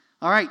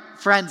All right,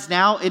 friends,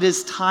 now it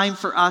is time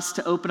for us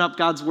to open up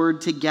God's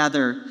Word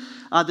together.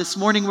 This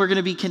morning we're going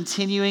to be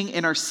continuing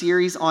in our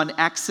series on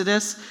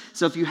Exodus.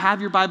 So if you have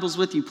your Bibles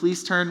with you,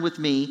 please turn with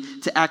me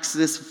to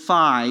Exodus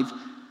 5.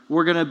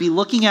 We're going to be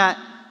looking at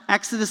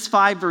Exodus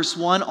 5 verse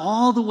 1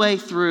 all the way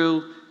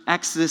through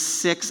Exodus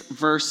 6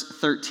 verse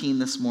 13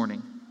 this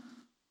morning.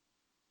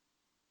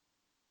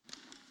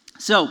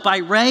 So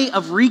by way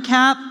of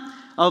recap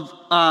of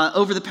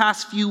over the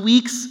past few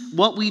weeks,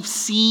 what we've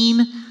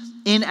seen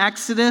in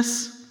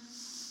Exodus,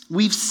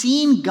 we've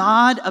seen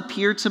God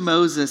appear to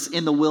Moses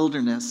in the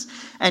wilderness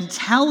and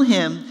tell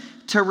him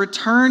to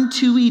return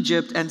to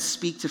Egypt and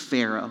speak to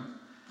Pharaoh.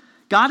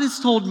 God has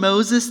told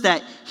Moses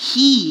that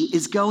he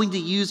is going to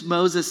use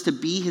Moses to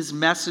be his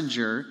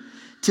messenger,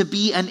 to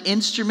be an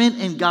instrument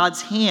in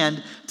God's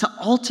hand to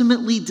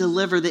ultimately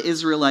deliver the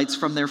Israelites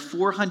from their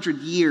 400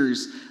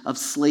 years of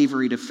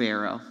slavery to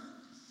Pharaoh.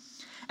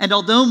 And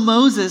although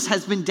Moses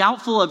has been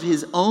doubtful of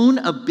his own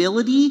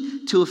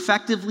ability to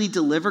effectively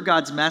deliver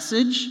God's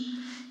message,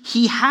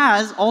 he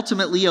has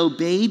ultimately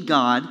obeyed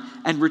God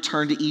and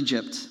returned to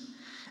Egypt.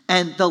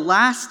 And the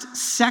last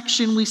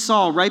section we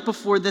saw right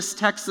before this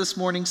text this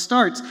morning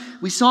starts,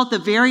 we saw at the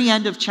very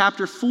end of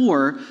chapter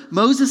 4,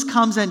 Moses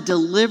comes and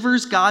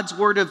delivers God's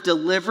word of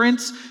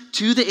deliverance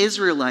to the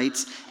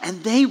Israelites,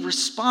 and they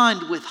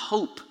respond with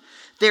hope.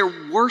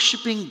 They're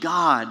worshiping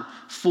God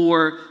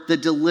for the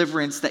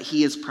deliverance that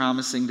he is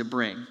promising to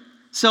bring.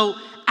 So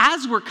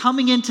as we're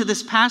coming into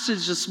this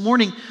passage this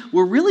morning,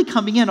 we're really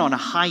coming in on a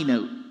high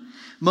note.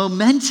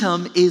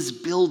 Momentum is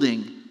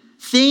building.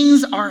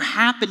 Things are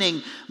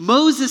happening.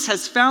 Moses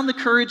has found the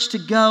courage to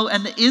go,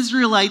 and the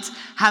Israelites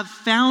have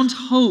found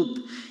hope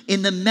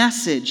in the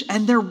message,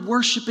 and they're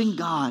worshiping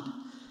God.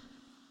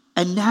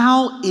 And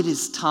now it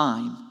is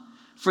time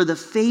for the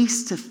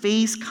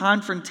face-to-face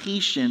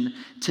confrontation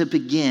to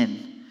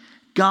begin.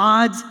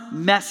 God's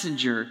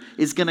messenger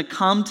is going to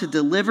come to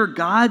deliver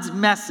God's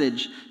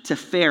message to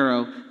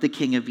Pharaoh, the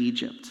king of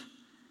Egypt.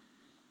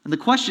 And the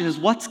question is,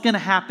 what's going to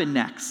happen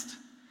next?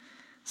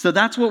 So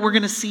that's what we're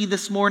going to see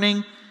this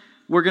morning.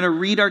 We're going to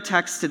read our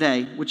text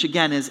today, which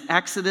again is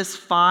Exodus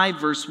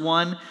 5, verse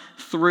 1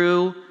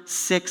 through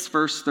 6,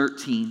 verse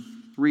 13.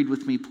 Read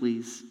with me,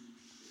 please.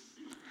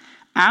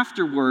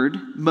 Afterward,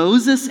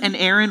 Moses and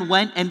Aaron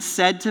went and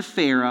said to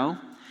Pharaoh,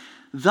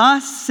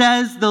 "Thus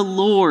says the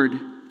Lord,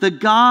 the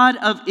God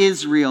of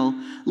Israel,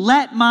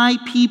 let my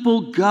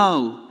people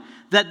go,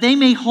 that they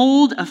may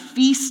hold a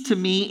feast to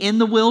me in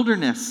the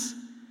wilderness."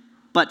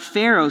 But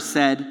Pharaoh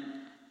said,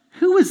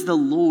 "Who is the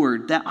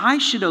Lord that I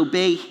should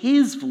obey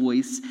his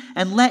voice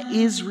and let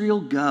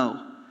Israel go?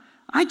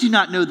 I do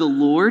not know the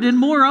Lord, and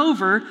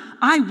moreover,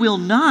 I will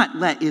not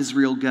let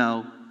Israel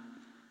go."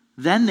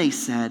 Then they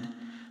said,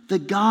 "The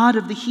God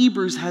of the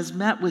Hebrews has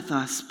met with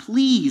us.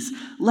 Please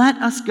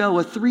let us go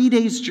a 3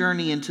 days'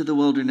 journey into the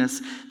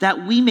wilderness,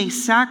 that we may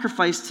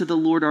sacrifice to the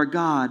Lord our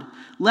God,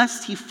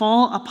 lest he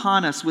fall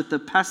upon us with the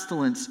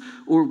pestilence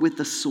or with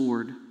the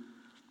sword."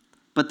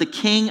 But the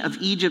king of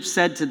Egypt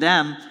said to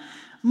them,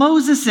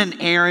 "Moses and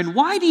Aaron,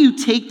 why do you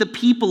take the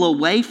people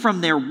away from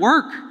their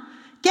work?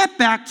 Get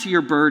back to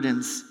your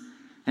burdens."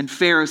 And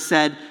Pharaoh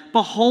said,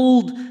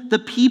 "Behold, the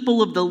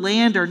people of the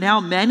land are now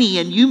many,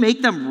 and you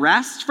make them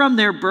rest from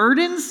their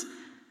burdens?"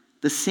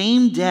 The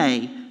same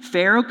day,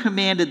 Pharaoh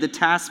commanded the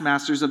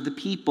taskmasters of the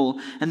people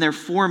and their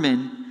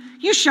foremen,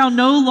 "You shall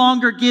no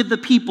longer give the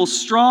people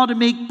straw to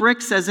make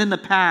bricks as in the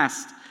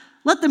past.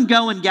 Let them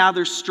go and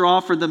gather straw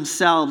for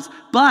themselves,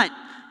 but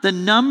the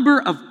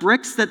number of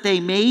bricks that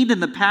they made in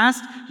the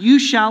past, you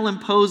shall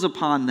impose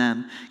upon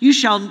them. You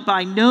shall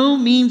by no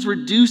means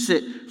reduce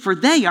it, for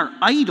they are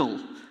idle.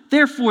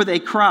 Therefore they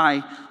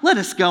cry, 'Let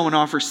us go and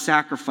offer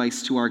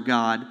sacrifice to our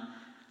God.'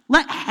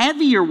 Let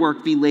heavier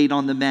work be laid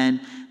on the men,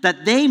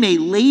 that they may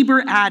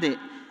labor at it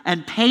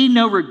and pay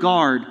no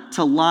regard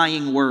to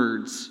lying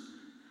words."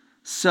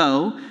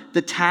 So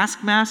the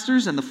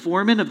taskmasters and the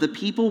foremen of the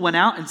people went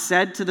out and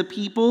said to the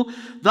people,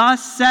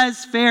 "Thus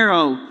says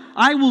Pharaoh,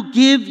 I will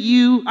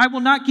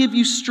not give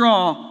you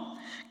straw.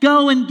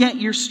 Go and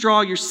get your straw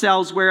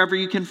yourselves wherever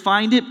you can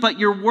find it, but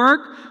your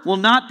work will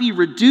not be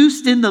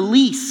reduced in the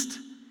least."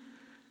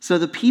 So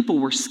the people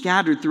were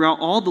scattered throughout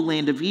all the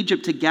land of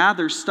Egypt to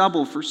gather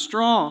stubble for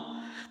straw.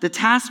 The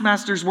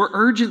taskmasters were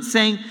urgent,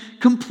 saying,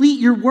 "Complete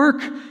your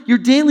work. Your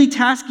daily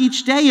task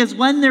each day is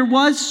when there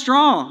was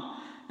straw."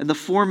 And the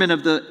foremen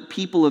of the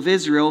people of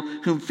Israel,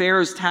 whom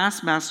Pharaoh's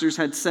taskmasters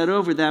had set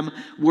over them,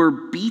 were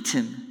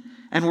beaten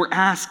and were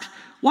asked,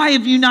 "Why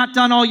have you not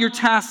done all your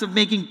tasks of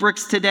making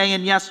bricks today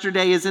and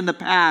yesterday as in the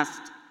past?"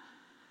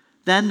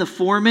 Then the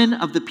foremen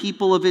of the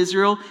people of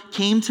Israel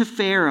came to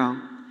Pharaoh.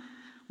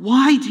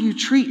 "Why do you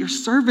treat your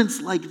servants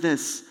like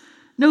this?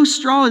 No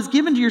straw is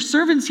given to your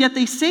servants, yet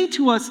they say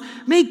to us,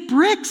 'Make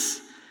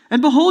bricks.'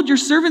 And behold, your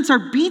servants are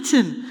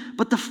beaten,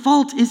 but the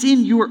fault is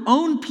in your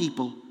own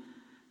people."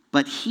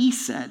 But he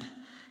said,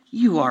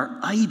 "You are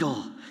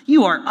idle.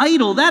 You are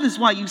idle. That is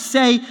why you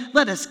say,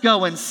 'Let us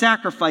go and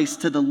sacrifice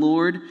to the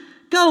Lord.'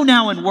 Go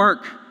now and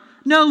work.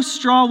 No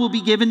straw will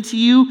be given to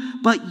you,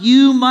 but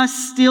you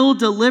must still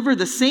deliver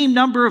the same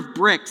number of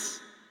bricks."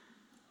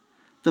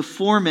 The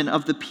foreman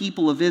of the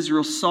people of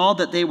Israel saw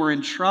that they were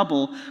in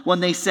trouble when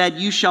they said,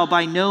 "You shall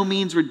by no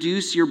means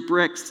reduce your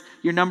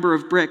number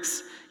of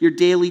bricks, your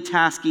daily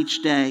task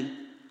each day."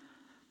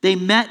 They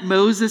met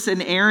Moses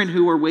and Aaron,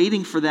 who were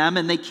waiting for them,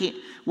 and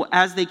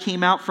as they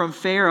came out from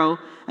Pharaoh,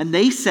 and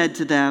they said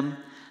to them,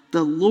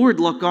 "The Lord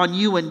look on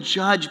you and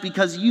judge,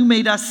 because you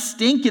made us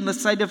stink in the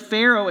sight of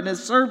Pharaoh and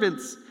his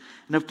servants,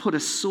 and have put a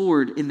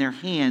sword in their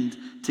hand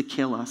to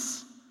kill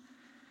us."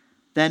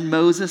 Then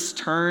Moses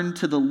turned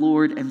to the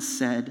Lord and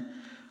said,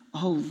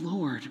 "Oh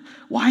Lord,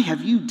 why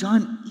have you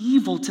done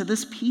evil to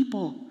this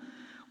people?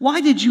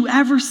 Why did you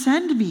ever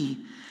send me?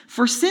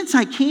 For since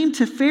I came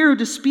to Pharaoh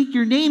to speak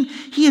your name,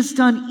 he has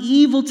done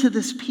evil to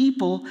this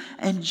people,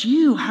 and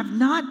you have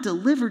not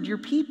delivered your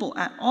people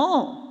at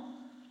all."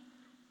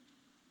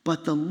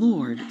 But the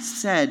Lord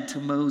said to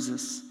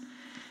Moses,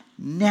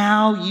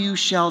 "Now you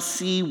shall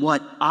see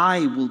what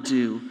I will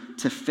do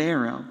to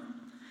Pharaoh.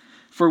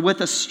 For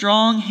with a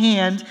strong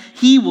hand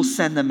he will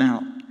send them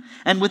out,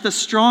 and with a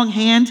strong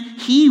hand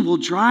he will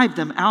drive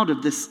them out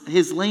of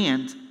his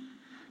land."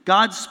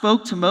 God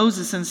spoke to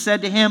Moses and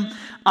said to him,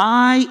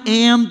 "I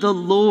am the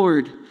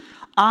Lord.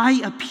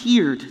 I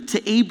appeared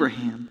to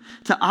Abraham,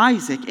 to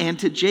Isaac, and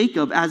to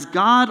Jacob as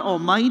God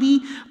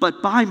Almighty,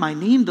 but by my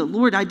name, the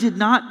Lord, I did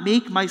not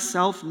make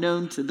myself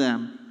known to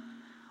them.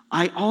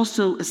 I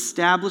also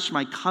established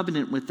my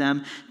covenant with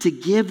them to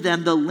give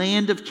them the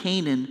land of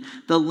Canaan,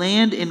 the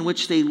land in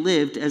which they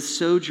lived as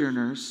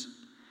sojourners.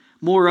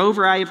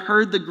 Moreover, I have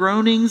heard the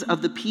groanings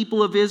of the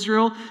people of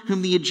Israel,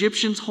 whom the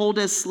Egyptians hold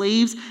as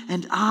slaves,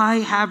 and I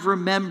have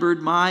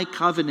remembered my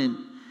covenant.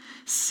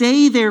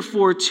 Say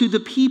therefore to the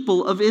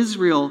people of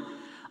Israel,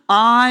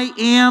 I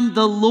am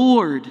the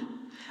Lord,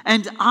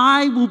 and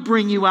I will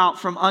bring you out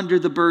from under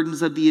the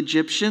burdens of the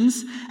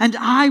Egyptians, and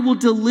I will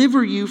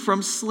deliver you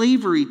from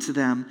slavery to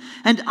them,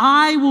 and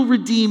I will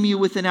redeem you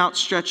with an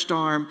outstretched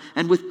arm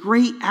and with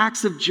great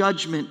acts of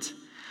judgment.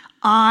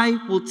 I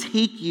will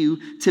take you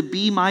to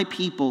be my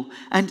people,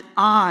 and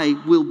I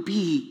will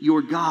be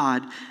your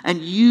God,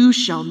 and you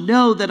shall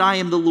know that I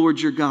am the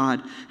Lord your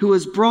God, who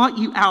has brought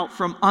you out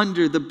from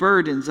under the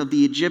burdens of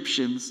the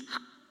Egyptians.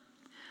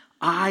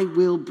 I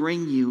will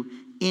bring you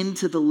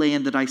into the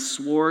land that I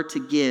swore to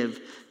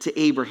give to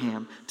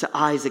Abraham, to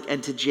Isaac,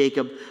 and to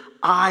Jacob.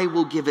 I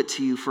will give it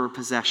to you for a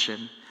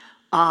possession.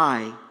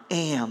 I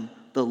am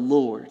the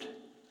Lord."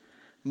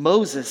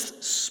 Moses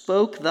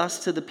spoke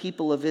thus to the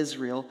people of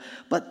Israel,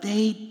 but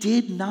they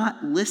did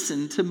not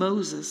listen to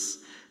Moses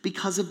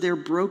because of their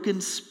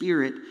broken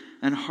spirit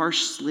and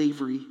harsh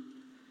slavery.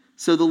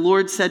 So the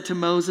Lord said to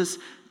Moses,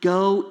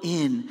 "Go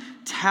in,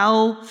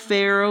 tell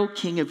Pharaoh,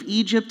 king of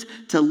Egypt,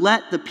 to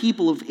let the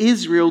people of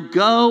Israel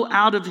go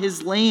out of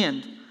his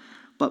land."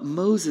 But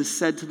Moses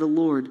said to the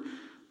Lord,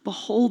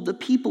 "Behold, the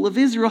people of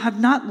Israel have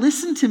not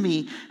listened to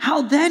me.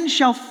 How then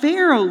shall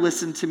Pharaoh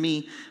listen to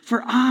me?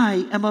 For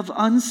I am of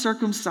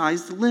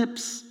uncircumcised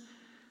lips."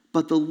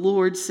 But the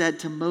Lord said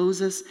to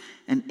Moses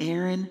and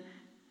Aaron,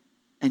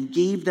 and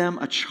gave them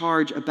a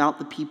charge about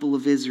the people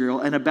of Israel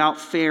and about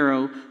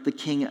Pharaoh, the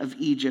king of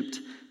Egypt,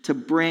 to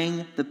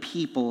bring the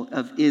people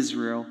of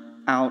Israel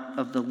out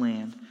of the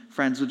land.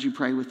 Friends, would you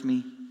pray with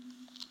me?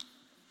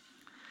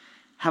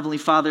 Heavenly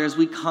Father, as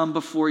we come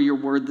before your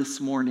word this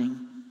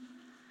morning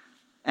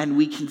and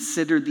we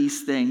consider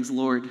these things,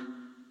 Lord,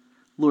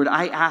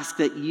 I ask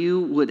that you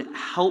would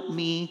help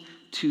me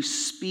to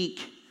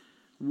speak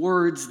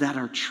words that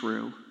are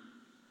true,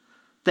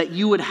 that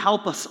you would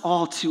help us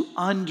all to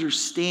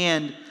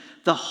understand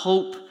the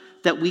hope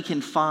that we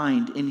can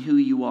find in who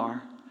you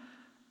are.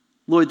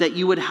 Lord, that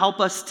you would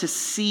help us to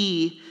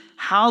see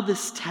how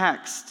this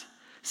text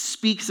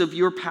speaks of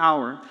your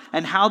power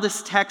and how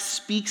this text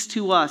speaks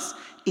to us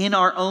in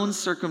our own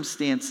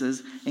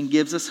circumstances and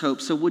gives us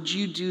hope. So would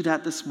you do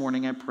that this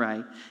morning, I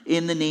pray.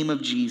 In the name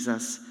of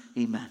Jesus,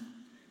 amen.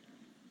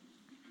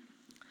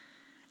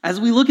 As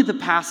we look at the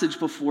passage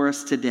before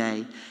us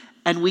today,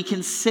 and we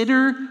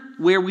consider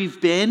where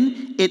we've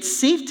been, it's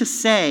safe to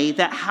say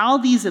that how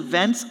these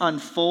events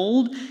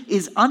unfold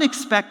is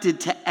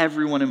unexpected to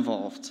everyone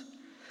involved.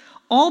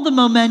 All the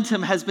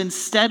momentum has been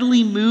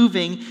steadily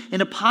moving in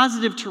a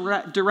positive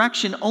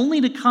direction, only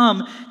to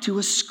come to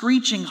a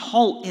screeching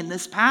halt in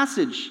this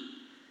passage.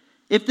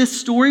 If this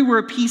story were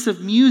a piece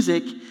of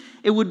music,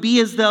 it would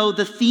be as though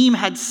the theme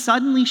had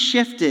suddenly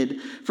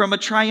shifted from a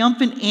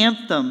triumphant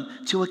anthem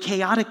to a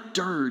chaotic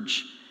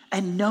dirge,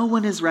 and no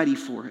one is ready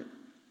for it.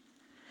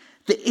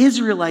 The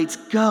Israelites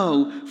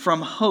go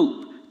from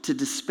hope to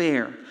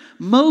despair.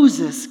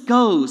 Moses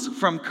goes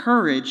from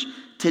courage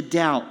to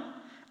doubt.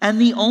 And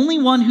the only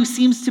one who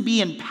seems to be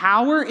in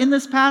power in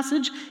this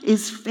passage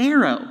is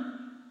Pharaoh.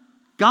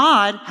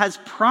 God has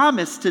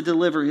promised to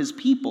deliver his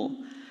people,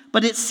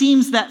 but it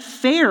seems that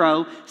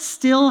Pharaoh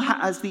still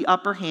has the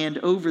upper hand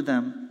over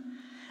them.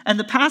 And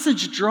the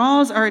passage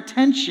draws our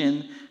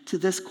attention to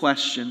this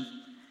question: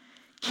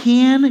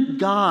 can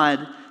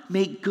God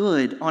make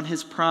good on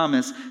his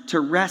promise to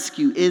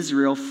rescue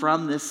Israel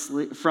from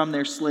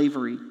their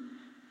slavery.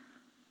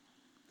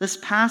 This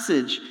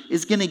passage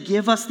is going to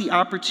give us the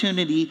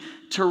opportunity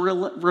to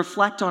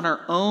reflect on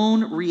our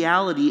own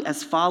reality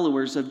as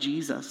followers of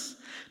Jesus.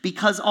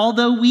 Because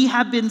although we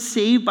have been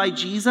saved by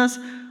Jesus,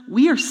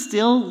 we are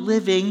still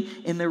living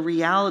in the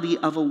reality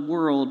of a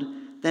world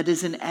that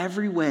is in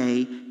every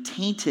way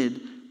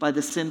tainted by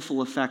the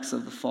sinful effects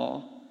of the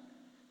fall.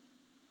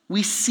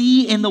 We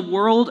see in the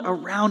world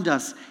around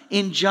us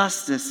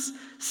injustice,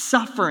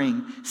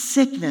 suffering,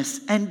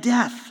 sickness, and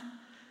death.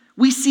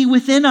 We see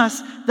within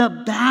us the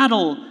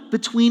battle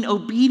between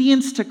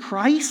obedience to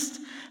Christ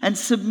and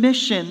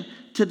submission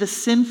to the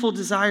sinful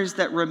desires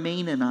that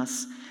remain in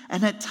us.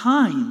 And at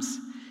times,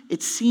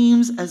 it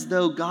seems as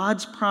though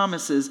God's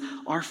promises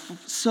are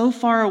so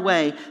far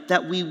away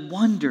that we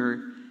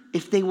wonder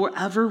if they will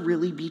ever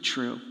really be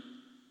true.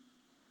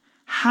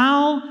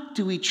 How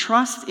do we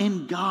trust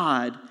in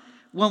God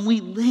when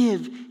we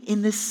live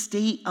in this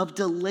state of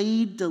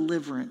delayed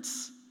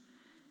deliverance,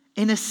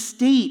 in a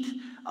state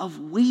of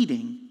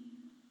waiting?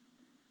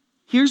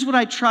 Here's what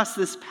I trust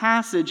this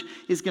passage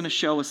is going to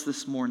show us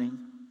this morning.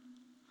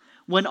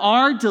 When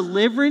our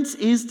deliverance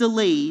is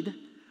delayed,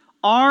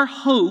 our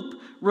hope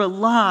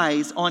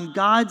relies on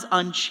God's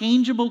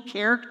unchangeable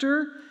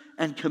character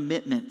and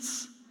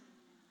commitments.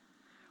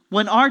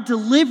 When our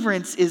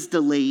deliverance is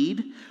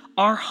delayed,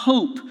 our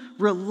hope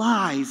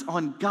relies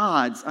on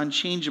God's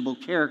unchangeable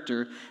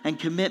character and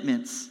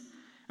commitments.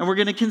 And we're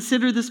going to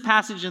consider this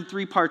passage in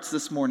 3 parts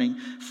this morning.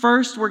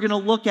 First, we're going to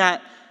look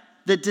at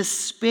the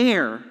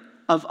despair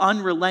of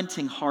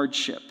unrelenting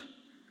hardship.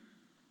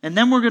 And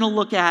then we're going to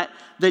look at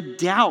the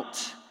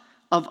doubt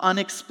of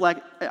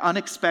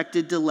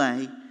unexpected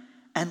delay.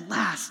 And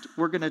last,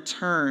 we're going to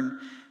turn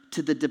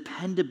to the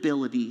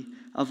dependability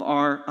of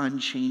our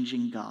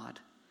unchanging God.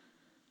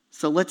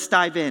 So let's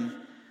dive in.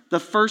 The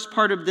first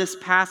part of this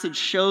passage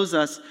shows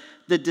us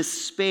the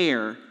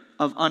despair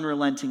of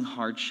unrelenting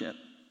hardship.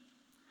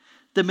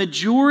 The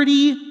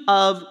majority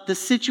of the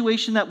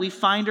situation that we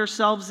find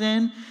ourselves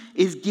in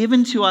is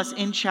given to us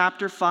in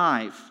chapter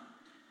 5.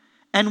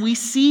 And we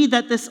see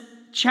that this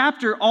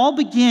chapter all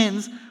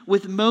begins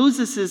with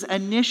Moses'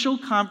 initial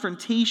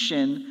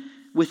confrontation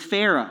with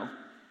Pharaoh.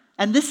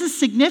 And this is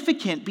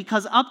significant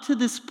because up to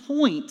this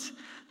point,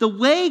 the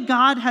way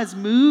God has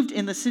moved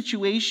in the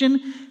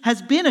situation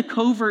has been a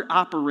covert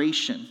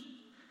operation.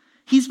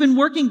 He's been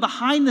working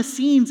behind the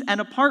scenes and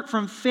apart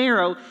from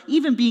Pharaoh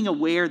even being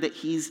aware that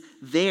he's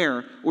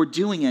there or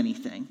doing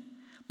anything.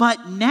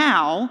 But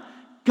now,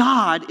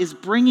 God is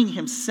bringing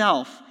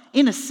himself,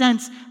 in a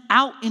sense,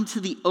 out into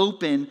the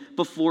open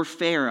before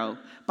Pharaoh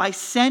by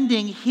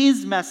sending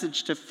his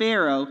message to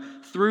Pharaoh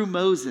through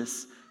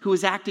Moses, who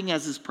is acting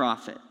as his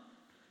prophet.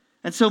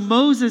 And so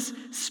Moses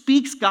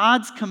speaks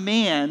God's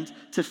command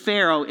to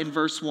Pharaoh in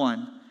verse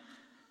 1.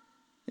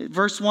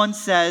 Verse 1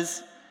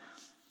 says,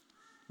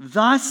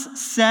 "Thus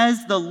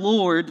says the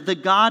Lord, the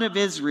God of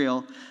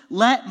Israel,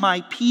 let my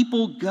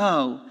people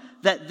go,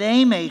 that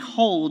they may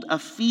hold a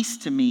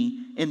feast to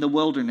me in the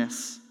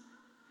wilderness."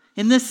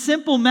 In this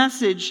simple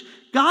message,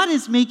 God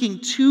is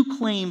making 2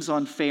 claims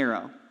on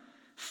Pharaoh.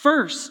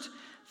 First,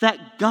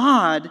 that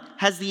God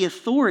has the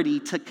authority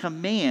to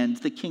command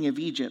the king of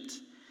Egypt.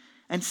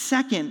 And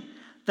second,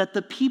 that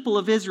the people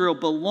of Israel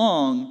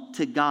belong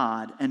to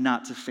God and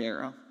not to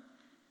Pharaoh.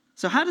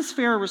 So how does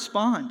Pharaoh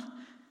respond?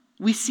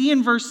 We see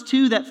in verse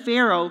 2 that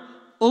Pharaoh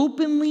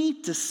openly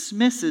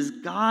dismisses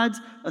God's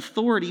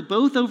authority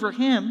both over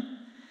him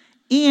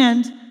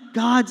and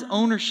God's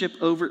ownership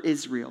over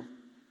Israel.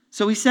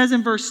 So he says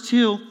in verse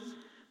 2,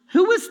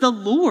 "Who is the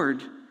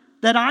Lord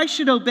that I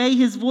should obey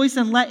his voice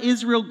and let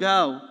Israel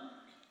go?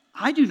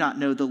 I do not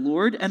know the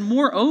Lord, and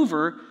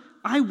moreover,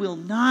 I will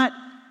not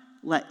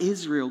let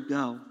Israel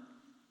go."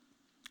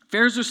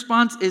 Pharaoh's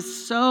response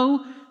is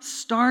so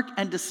stark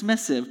and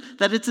dismissive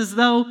that it's as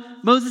though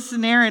Moses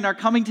and Aaron are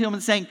coming to him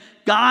and saying,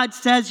 "God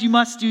says you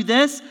must do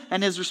this,"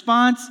 and his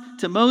response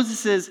to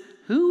Moses is,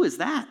 "Who is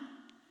that?"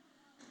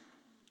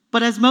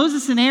 But as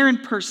Moses and Aaron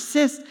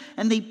persist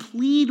and they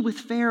plead with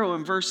Pharaoh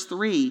in verse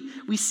 3,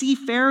 we see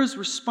Pharaoh's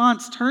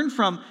response turn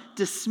from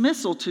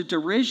dismissal to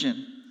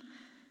derision.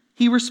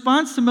 He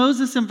responds to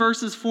Moses in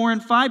verses 4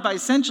 and 5 by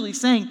essentially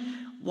saying,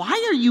 "Why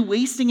are you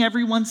wasting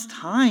everyone's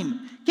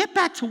time? Get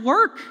back to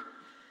work.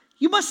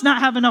 You must not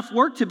have enough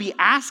work to be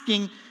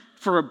asking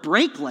for a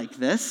break like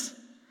this."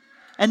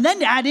 And then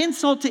to add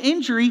insult to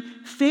injury,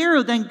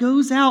 Pharaoh then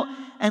goes out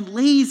and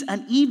lays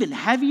an even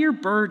heavier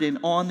burden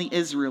on the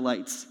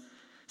Israelites.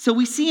 So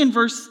we see in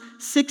verse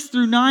 6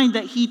 through 9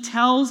 that he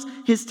tells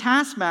his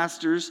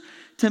taskmasters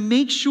to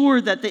make sure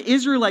that the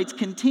Israelites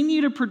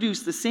continue to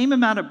produce the same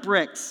amount of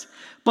bricks,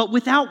 but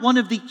without one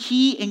of the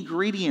key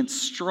ingredients,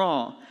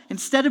 straw.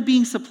 Instead of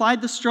being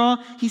supplied the straw,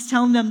 he's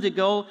telling them to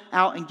go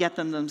out and get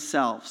them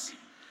themselves.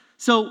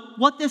 So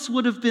what this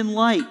would have been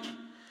like,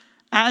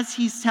 as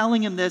he's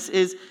telling him this,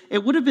 is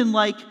it would have been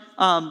like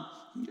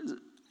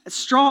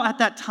straw at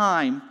that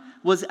time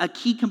was a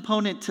key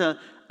component to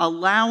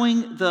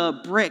allowing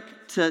the brick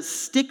to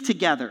stick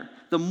together,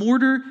 the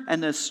mortar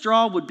and the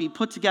straw would be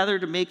put together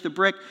to make the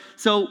brick.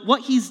 So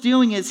what he's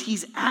doing is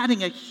he's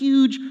adding a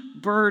huge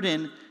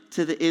burden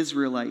to the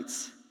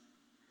Israelites.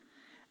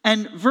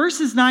 And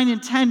verses 9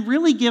 and 10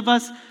 really give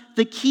us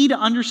the key to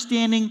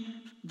understanding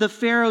the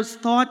Pharaoh's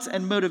thoughts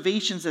and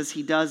motivations as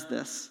he does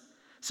this.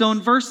 So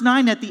in verse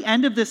 9, at the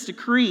end of this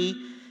decree,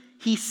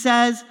 he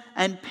says,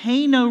 "And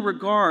pay no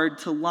regard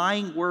to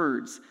lying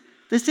words."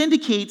 This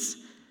indicates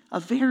a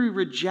very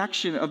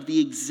rejection of the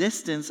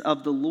existence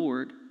of the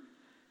Lord.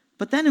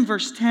 But then in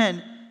verse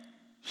 10,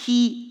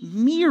 he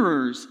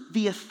mirrors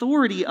the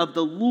authority of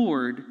the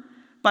Lord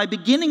by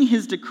beginning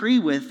his decree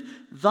with,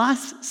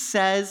 "Thus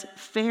says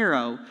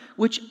Pharaoh,"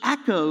 which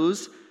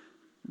echoes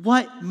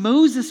what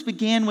Moses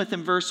began with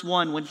in verse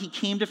 1 when he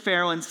came to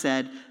Pharaoh and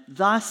said,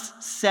 "Thus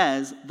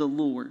says the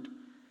Lord."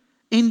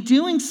 In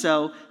doing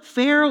so,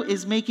 Pharaoh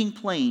is making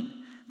plain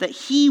that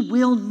he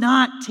will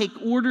not take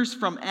orders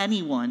from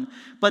anyone,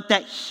 but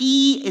that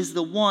he is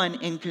the one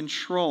in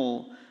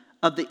control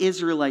of the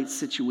Israelite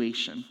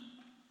situation.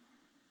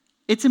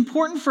 It's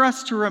important for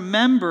us to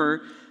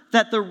remember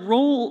that the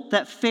role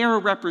that Pharaoh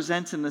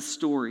represents in this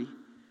story,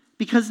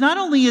 because not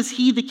only is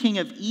he the king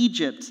of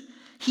Egypt,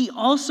 he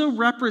also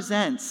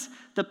represents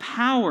the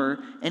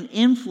power and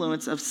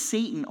influence of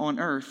Satan on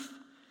earth.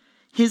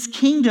 His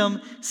kingdom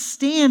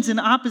stands in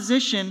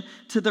opposition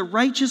to the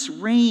righteous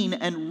reign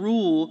and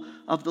rule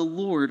of the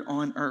Lord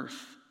on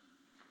earth.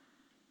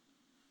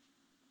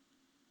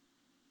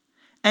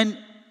 And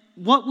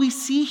what we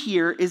see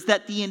here is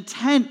that the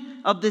intent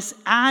of this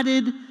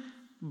added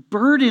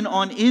burden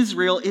on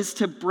Israel is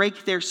to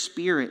break their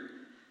spirit.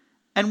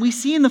 And we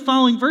see in the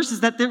following verses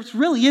that this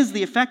really is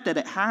the effect that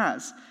it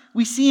has.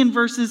 We see in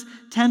verses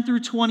 10 through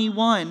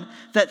 21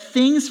 that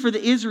things for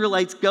the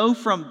Israelites go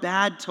from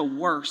bad to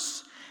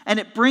worse, and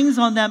it brings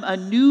on them a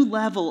new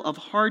level of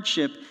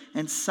hardship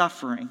and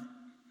suffering.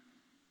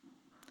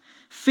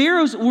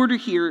 Pharaoh's order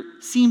here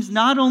seems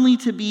not only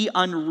to be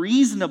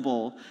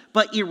unreasonable,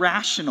 but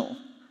irrational.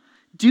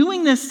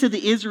 Doing this to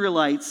the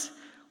Israelites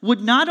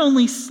would not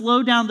only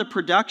slow down the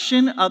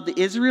production of the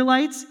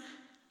Israelites,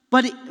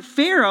 but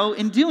Pharaoh,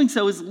 in doing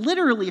so, is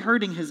literally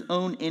hurting his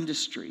own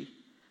industry.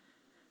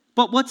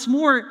 But what's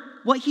more,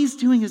 what he's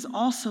doing is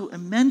also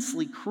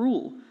immensely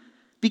cruel,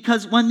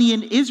 because when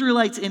the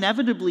Israelites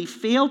inevitably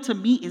fail to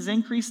meet his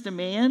increased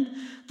demand,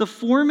 the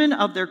foremen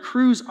of their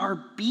crews are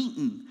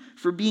beaten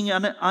for being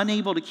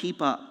unable to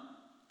keep up.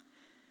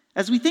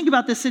 As we think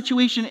about this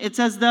situation, it's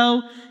as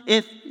though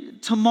if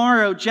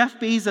tomorrow Jeff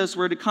Bezos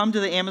were to come to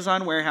the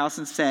Amazon warehouse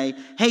and say,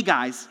 "Hey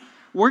guys,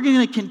 we're going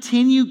to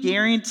continue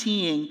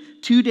guaranteeing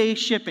 2-day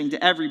shipping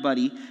to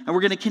everybody, and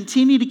we're going to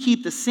continue to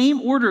keep the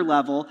same order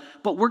level,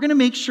 but we're going to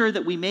make sure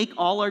that we make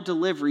all our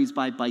deliveries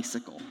by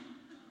bicycle."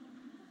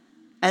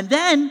 And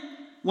then,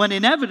 when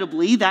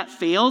inevitably that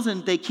fails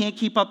and they can't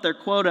keep up their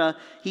quota,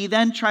 he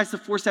then tries to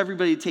force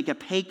everybody to take a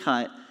pay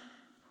cut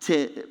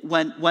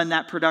when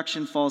that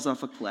production falls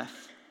off a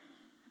cliff.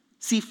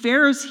 See,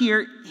 Pharaoh's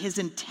here, his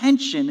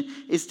intention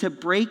is to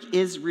break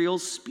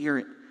Israel's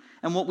spirit.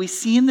 And what we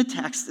see in the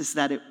text is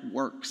that it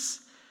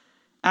works.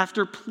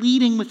 After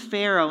pleading with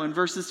Pharaoh in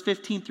verses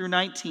 15 through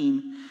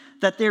 19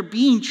 that they're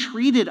being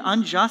treated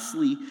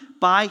unjustly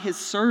by his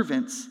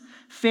servants,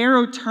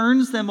 Pharaoh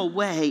turns them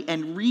away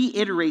and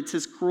reiterates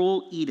his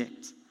cruel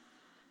edict.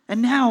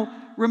 And now,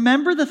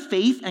 remember the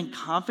faith and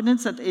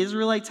confidence that the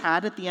Israelites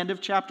had at the end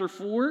of chapter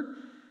 4?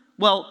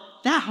 Well,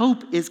 that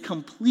hope is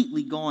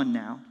completely gone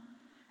now.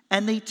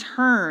 And they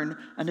turn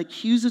an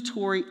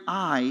accusatory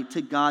eye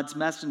to God's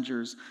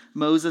messengers,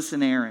 Moses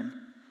and Aaron.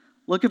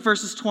 Look at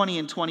verses 20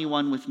 and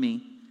 21 with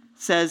me.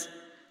 It says,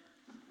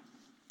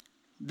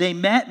 "They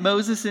met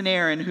Moses and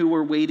Aaron who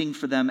were waiting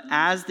for them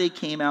as they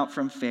came out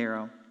from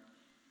Pharaoh.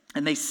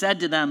 And they said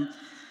to them,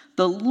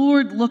 'The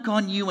Lord look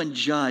on you and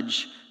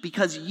judge,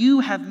 because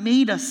you have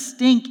made us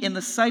stink in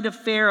the sight of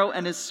Pharaoh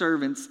and his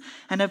servants,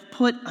 and have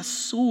put a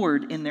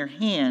sword in their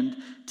hand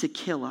to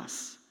kill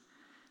us.'"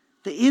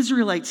 The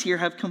Israelites here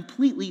have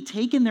completely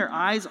taken their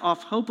eyes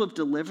off hope of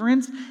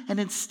deliverance, and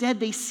instead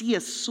they see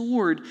a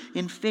sword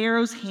in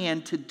Pharaoh's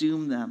hand to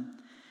doom them.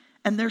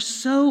 And they're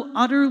so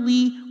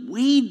utterly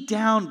weighed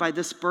down by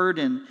this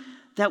burden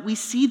that we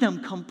see them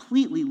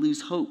completely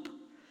lose hope.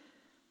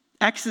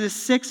 Exodus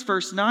 6,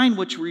 verse 9,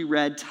 which we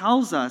read,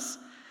 tells us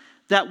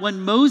that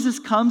when Moses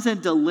comes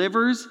and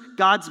delivers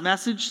God's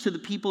message to the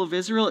people of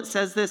Israel, it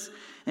says this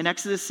in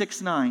Exodus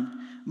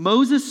 6:9.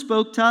 "Moses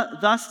spoke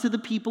thus to the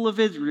people of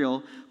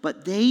Israel,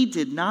 but they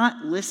did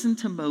not listen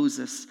to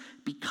Moses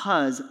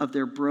because of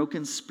their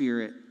broken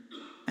spirit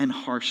and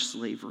harsh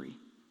slavery."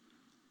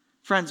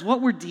 Friends,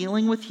 what we're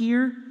dealing with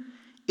here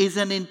is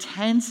an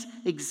intense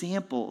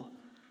example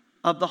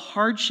of the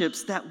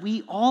hardships that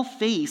we all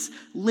face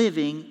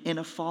living in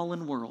a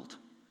fallen world.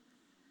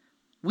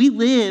 We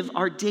live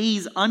our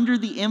days under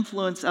the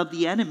influence of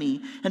the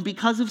enemy, and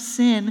because of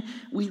sin,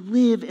 we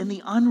live in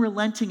the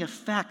unrelenting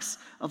effects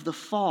of the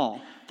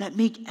fall that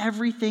make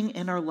everything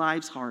in our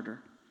lives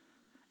harder.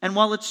 And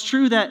while it's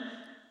true that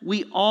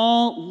we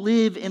all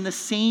live in the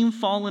same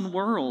fallen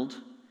world,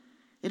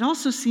 it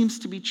also seems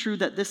to be true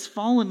that this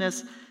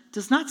fallenness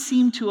does not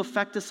seem to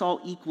affect us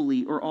all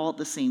equally or all at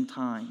the same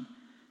time.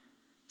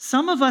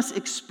 Some of us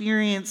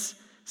experience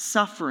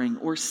suffering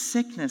or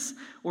sickness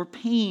or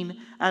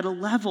pain at a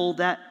level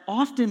that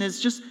often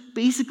is just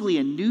basically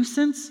a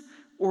nuisance,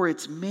 or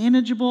it's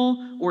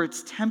manageable, or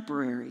it's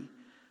temporary.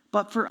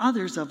 But for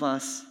others of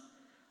us,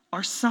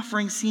 our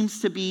suffering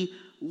seems to be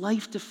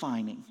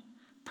life-defining,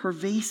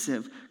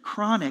 pervasive,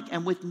 chronic,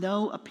 and with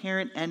no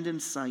apparent end in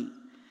sight.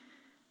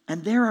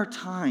 And there are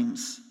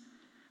times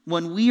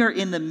when we are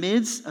in the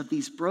midst of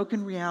these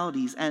broken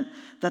realities and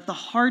that the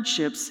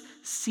hardships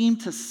seem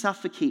to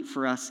suffocate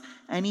for us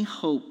any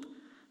hope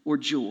or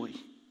joy,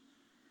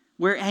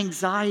 where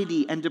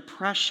anxiety and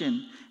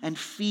depression and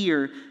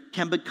fear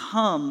can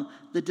become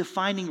the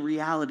defining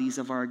realities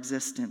of our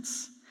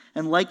existence.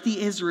 And like the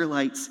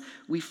Israelites,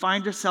 we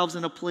find ourselves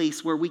in a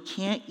place where we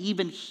can't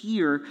even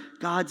hear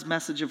God's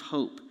message of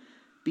hope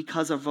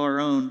because of our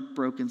own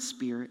broken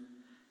spirit.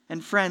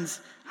 And friends,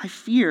 I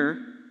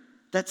fear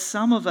that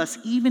some of us,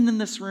 even in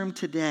this room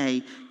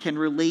today, can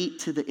relate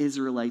to the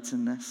Israelites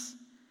in this.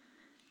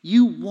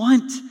 You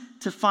want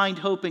to find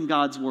hope in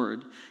God's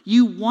word.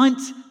 You want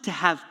to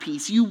have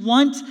peace. You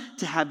want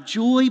to have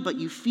joy, but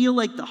you feel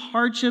like the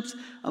hardships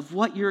of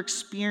what you're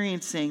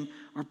experiencing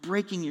are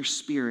breaking your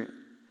spirit.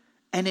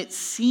 And it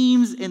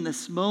seems in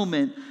this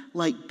moment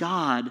like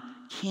God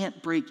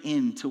can't break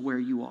into where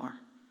you are.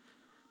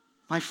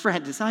 My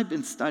friend, as I've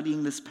been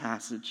studying this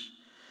passage,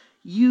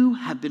 you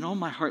have been on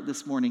my heart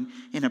this morning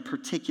in a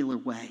particular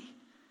way.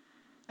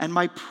 And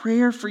my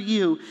prayer for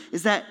you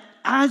is that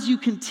as you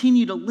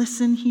continue to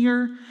listen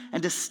here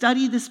and to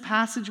study this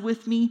passage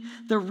with me,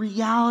 the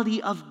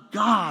reality of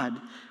God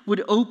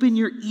would open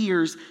your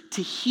ears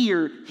to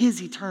hear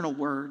his eternal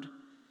word.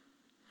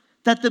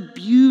 That the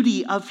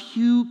beauty of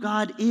who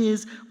God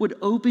is would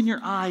open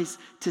your eyes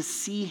to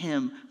see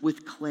him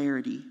with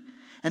clarity.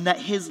 And that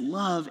his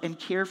love and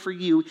care for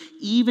you,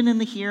 even in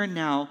the here and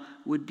now,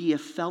 would be a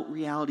felt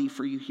reality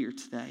for you here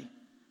today.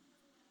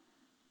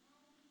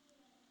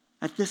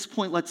 At this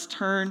point, let's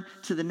turn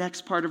to the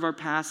next part of our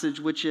passage,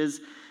 which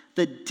is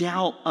the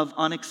doubt of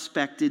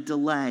unexpected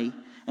delay.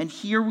 And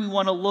here we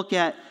want to look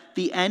at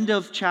the end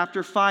of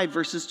chapter 5,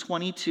 verses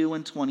 22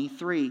 and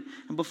 23.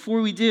 And before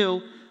we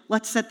do,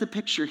 let's set the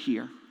picture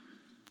here.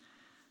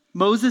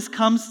 Moses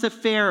comes to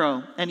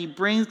Pharaoh and he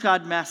brings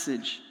God's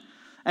message.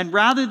 And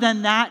rather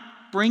than that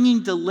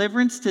bringing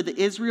deliverance to the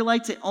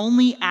Israelites, it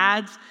only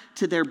adds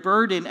to their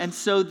burden. And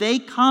so they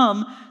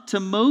come to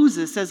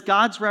Moses as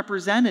God's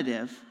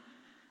representative.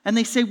 And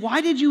they say,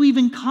 why did you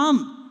even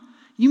come?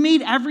 You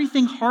made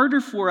everything harder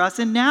for us,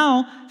 and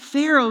now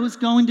Pharaoh is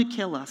going to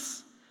kill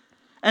us.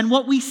 And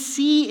what we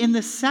see in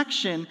this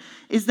section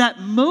is that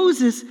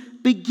Moses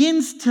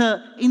begins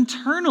to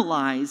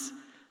internalize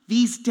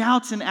these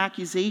doubts and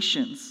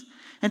accusations.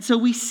 And so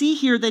we see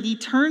here that he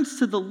turns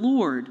to the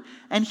Lord,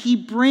 and he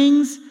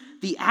brings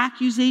the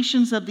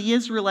accusations of the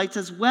Israelites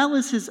as well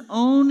as his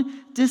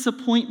own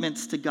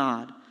disappointments to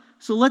God.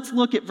 So let's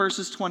look at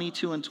verses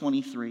 22 and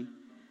 23.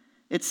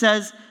 It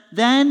says,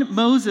 then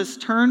Moses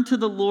turned to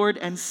the Lord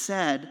and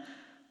said,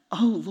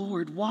 "Oh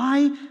Lord,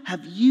 why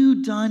have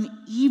you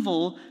done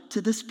evil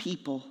to this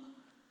people?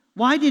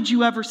 Why did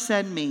you ever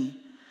send me?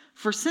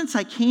 For since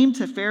I came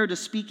to Pharaoh to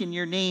speak in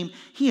your name,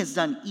 he has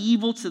done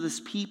evil to this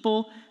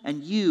people,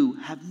 and you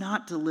have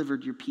not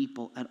delivered your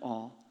people at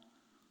all."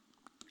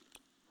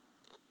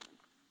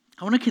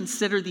 I want to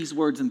consider these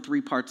words in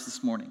three parts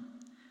this morning.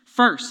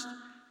 First,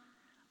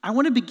 I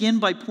want to begin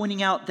by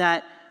pointing out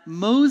that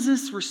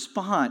Moses'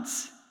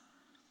 response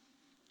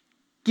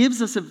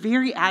gives us a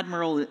very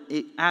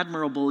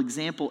admirable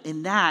example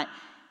in that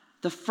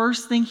the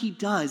first thing he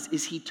does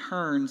is he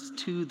turns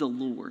to the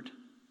Lord.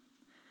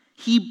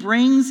 He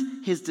brings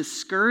his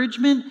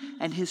discouragement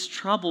and his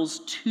troubles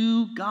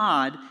to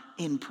God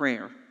in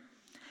prayer.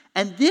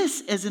 And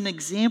this is an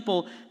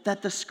example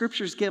that the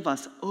scriptures give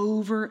us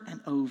over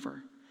and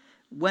over.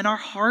 When our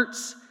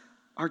hearts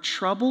are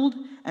troubled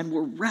and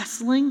we're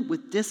wrestling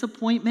with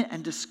disappointment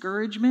and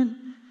discouragement,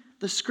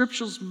 the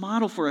scriptures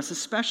model for us,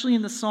 especially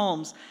in the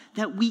Psalms,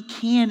 that we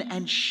can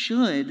and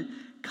should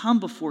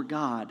come before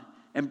God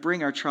and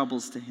bring our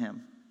troubles to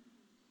him.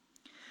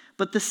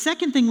 But the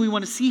second thing we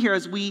want to see here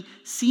as we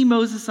see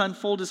Moses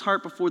unfold his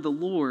heart before the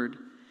Lord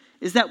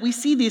is that we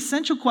see the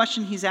essential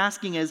question he's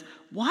asking is,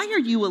 why are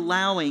you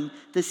allowing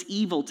this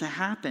evil to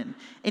happen?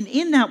 And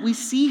in that we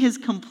see his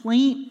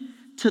complaint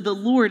to the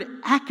Lord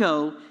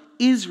echo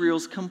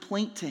Israel's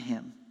complaint to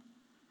him.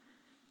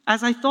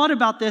 As I thought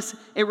about this,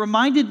 it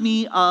reminded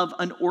me of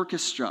an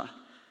orchestra.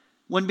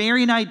 When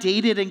Mary and I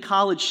dated in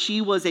college,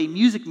 she was a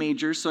music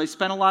major, so I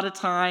spent a lot of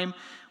time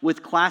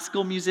with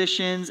classical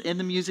musicians in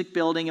the music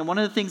building. And one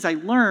of the things I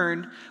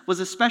learned was,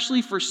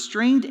 especially for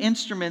stringed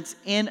instruments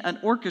in an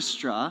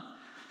orchestra,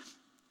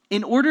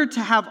 in order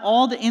to have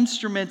all the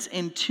instruments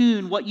in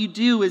tune, what you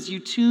do is you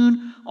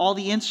tune all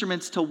the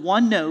instruments to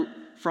one note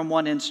from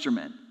one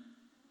instrument.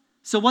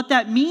 So what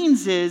that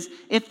means is,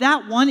 if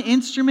that one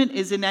instrument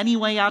is in any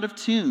way out of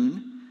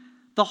tune,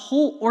 the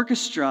whole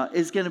orchestra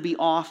is going to be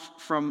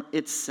off from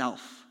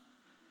itself.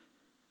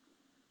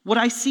 What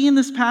I see in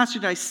this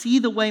passage, I see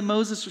the way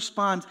Moses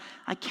responds.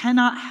 I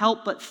cannot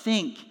help but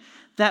think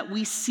that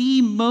we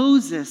see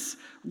Moses,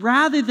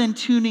 rather than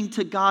tuning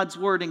to God's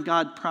word and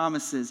God's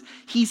promises,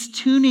 he's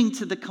tuning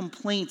to the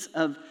complaints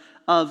of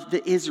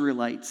the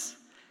Israelites.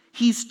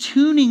 He's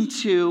tuning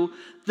to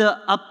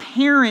the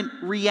apparent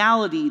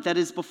reality that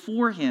is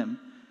before him,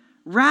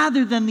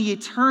 rather than the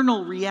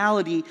eternal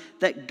reality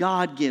that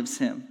God gives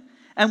him.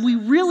 And we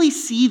really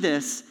see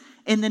this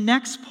in the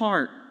next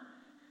part,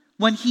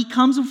 when he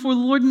comes before the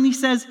Lord and he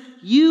says,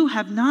 you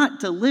have not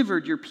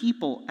delivered your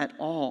people at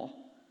all.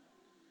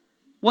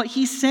 What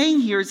he's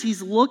saying here is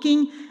he's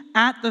looking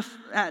at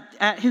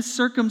his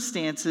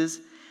circumstances,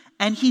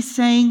 and he's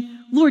saying,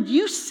 Lord,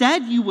 you said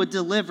you would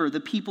deliver the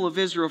people of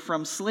Israel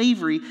from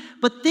slavery,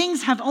 but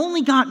things have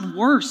only gotten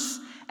worse,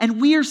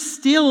 and we are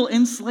still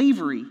in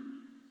slavery.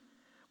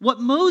 What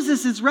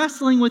Moses is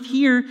wrestling with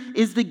here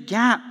is the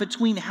gap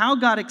between how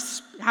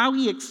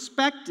he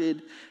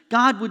expected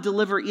God would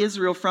deliver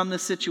Israel from the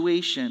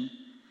situation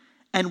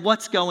and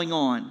what's going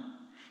on.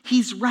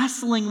 He's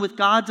wrestling with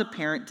God's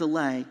apparent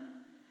delay.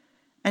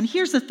 And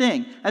here's the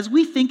thing, as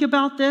we think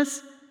about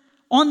this,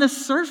 on the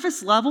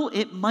surface level,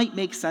 it might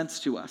make sense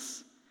to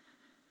us.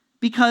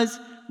 Because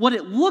what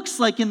it looks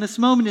like in this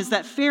moment is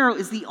that Pharaoh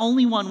is the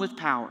only one with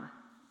power.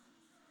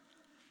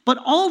 But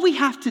all we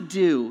have to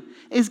do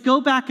is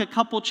go back a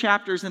couple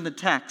chapters in the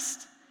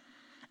text,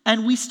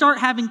 and we start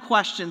having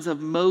questions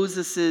of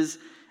Moses'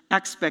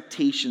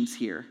 expectations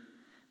here.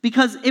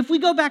 Because if we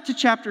go back to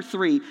chapter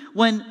 3,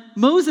 when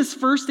Moses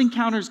first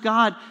encounters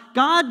God,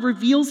 God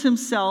reveals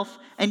himself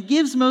and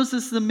gives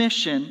Moses the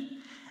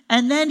mission,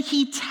 and then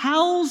he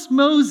tells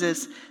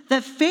Moses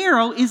that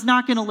Pharaoh is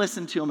not going to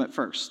listen to him at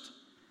first.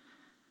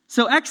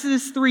 So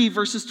Exodus 3,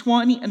 verses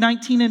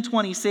 19 and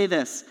 20 say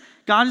this.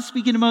 God is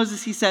speaking to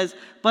Moses. He says,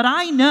 but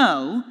I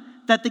know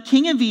that the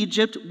king of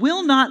Egypt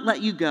will not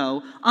let you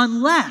go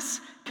unless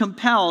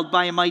compelled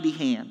by a mighty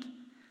hand.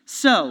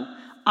 So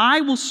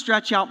I will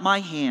stretch out my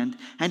hand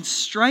and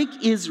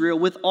strike Israel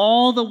with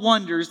all the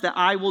wonders that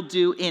I will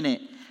do in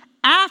it.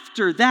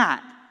 After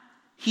that,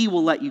 he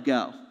will let you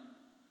go.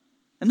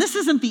 And this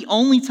isn't the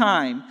only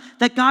time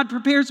that God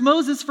prepares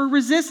Moses for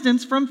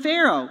resistance from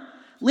Pharaoh.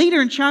 Later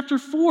in chapter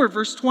 4,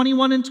 verse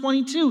 21 and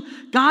 22,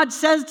 God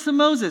says to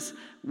Moses,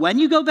 when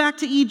you go back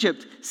to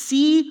Egypt,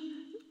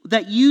 see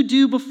that you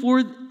do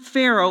before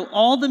Pharaoh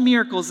all the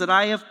miracles that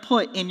I have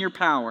put in your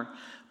power.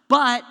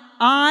 But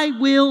I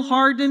will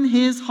harden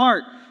his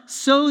heart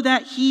so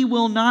that he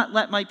will not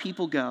let my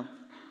people go.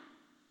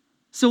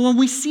 So when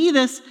we see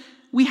this,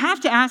 we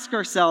have to ask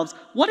ourselves,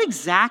 what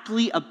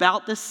exactly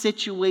about this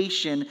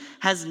situation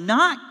has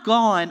not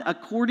gone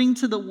according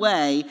to the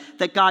way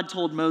that God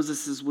told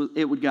Moses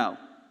it would go?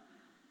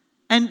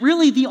 And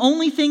really, the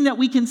only thing that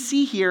we can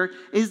see here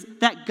is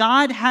that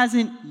God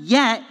hasn't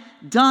yet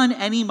done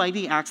any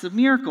mighty acts of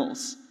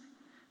miracles.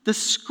 The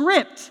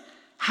script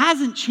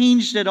hasn't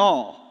changed at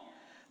all.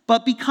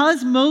 But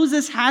because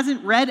Moses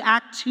hasn't read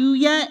Act 2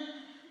 yet,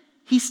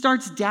 he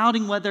starts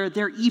doubting whether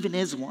there even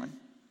is one.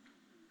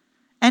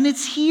 And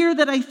it's here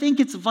that I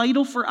think it's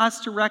vital for us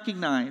to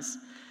recognize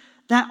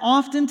that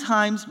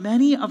oftentimes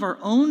many of our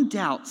own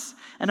doubts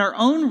and our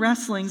own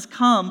wrestlings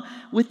come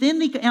within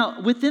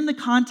the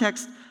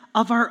context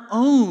of our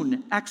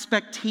own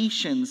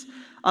expectations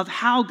of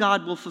how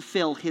God will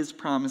fulfill his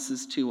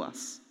promises to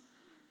us.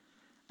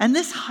 And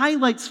this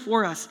highlights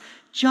for us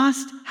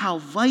just how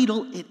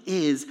vital it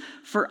is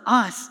for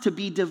us to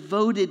be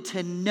devoted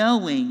to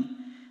knowing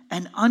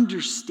and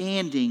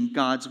understanding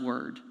God's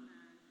word.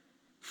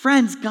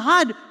 Friends,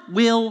 God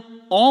will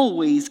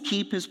always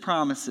keep his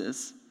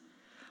promises.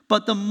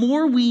 But the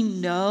more we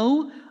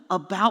know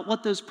about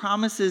what those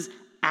promises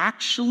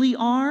actually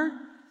are,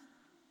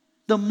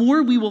 the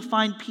more we will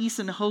find peace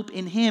and hope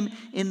in him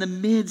in the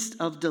midst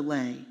of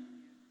delay.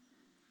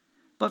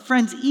 But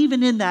friends,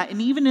 even in that,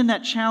 and even in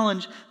that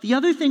challenge, the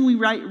other thing we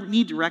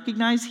need to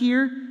recognize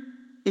here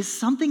is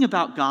something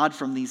about God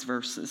from these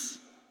verses.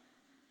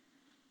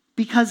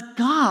 Because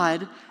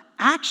God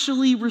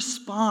actually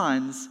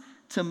responds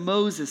to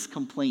Moses'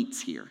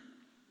 complaints here.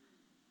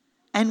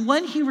 And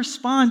when he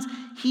responds,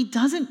 he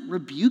doesn't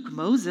rebuke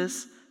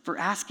Moses for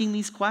asking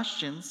these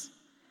questions.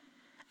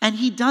 And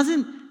he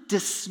doesn't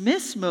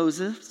dismiss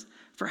Moses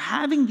for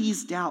having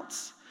these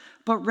doubts.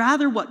 But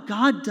rather what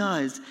God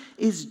does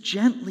is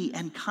gently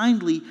and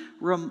kindly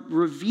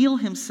reveal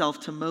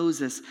himself to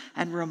Moses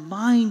and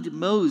remind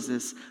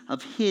Moses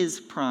of his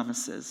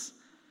promises.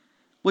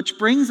 Which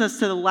brings us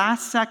to the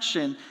last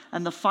section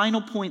and the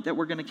final point that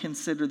we're going to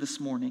consider this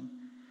morning.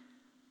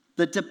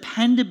 The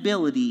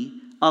dependability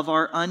of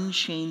our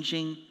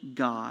unchanging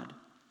God.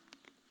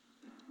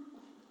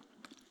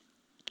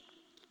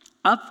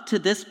 Up to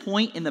this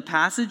point in the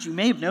passage, you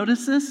may have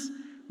noticed this,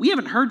 we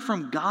haven't heard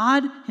from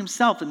God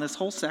himself in this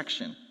whole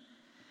section.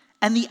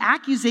 And the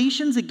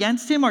accusations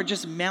against him are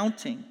just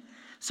mounting.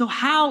 So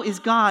how is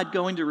God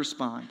going to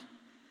respond?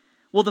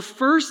 Well, the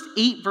first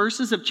 8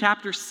 verses of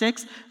chapter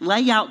 6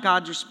 lay out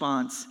God's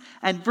response.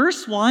 And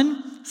verse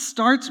 1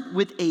 starts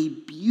with a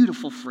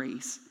beautiful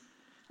phrase,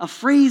 a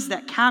phrase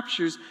that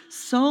captures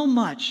so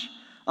much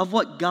of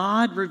what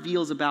God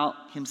reveals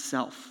about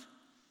himself.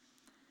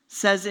 It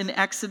says in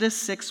Exodus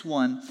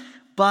 6:1,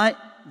 "But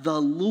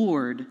the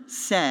Lord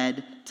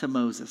said to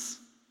Moses."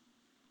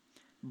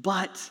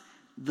 But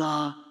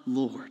the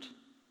Lord.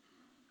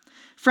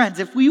 Friends,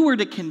 if we were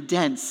to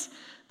condense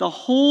the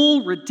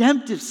whole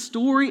redemptive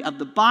story of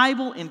the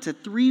Bible into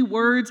 3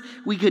 words,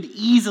 we could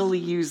easily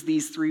use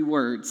these 3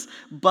 words,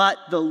 but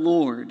the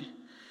Lord.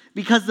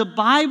 Because the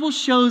Bible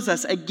shows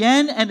us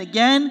again and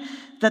again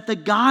that the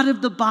God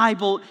of the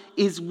Bible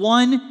is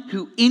one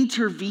who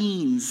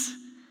intervenes,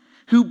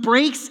 who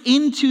breaks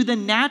into the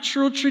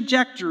natural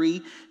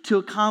trajectory to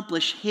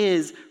accomplish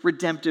his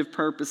redemptive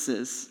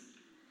purposes.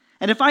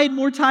 And if I had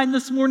more time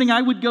this morning,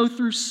 I would go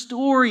through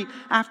story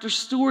after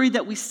story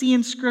that we see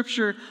in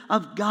Scripture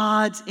of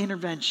God's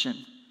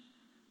intervention.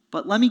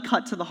 But let me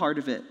cut to the heart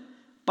of it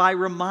by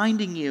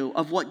reminding you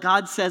of what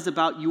God says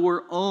about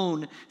your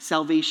own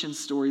salvation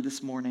story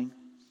this morning.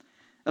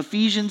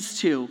 Ephesians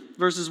 2,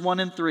 verses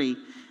 1 and 3.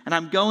 And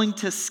I'm going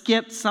to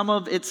skip some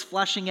of its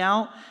fleshing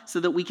out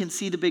so that we can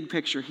see the big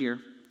picture here.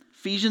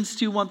 Ephesians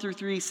 2, 1 through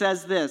 3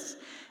 says this,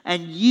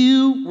 "And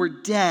you were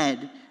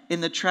dead in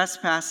the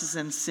trespasses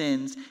and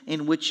sins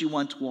in which you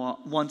once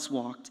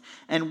walked,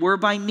 and were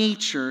by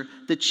nature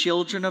the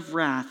children of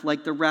wrath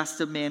like the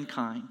rest of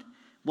mankind."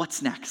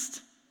 What's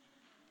next?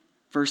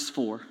 Verse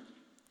 4.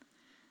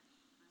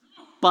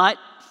 "But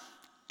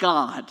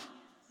God,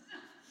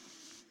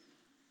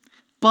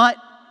 but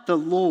the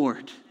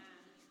Lord,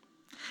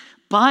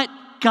 but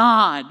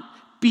God,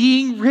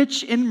 being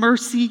rich in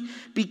mercy,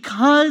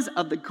 because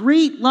of the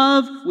great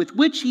love with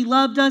which he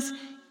loved us,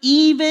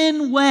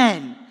 even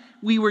when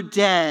we were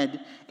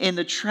dead in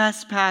the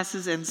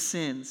trespasses and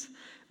sins,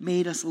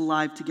 made us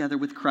alive together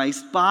with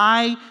Christ.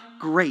 By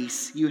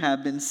grace you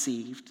have been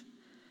saved."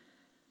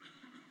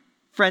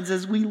 Friends,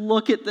 as we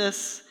look at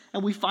this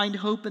and we find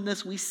hope in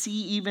this, we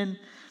see even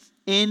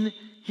in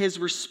his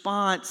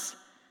response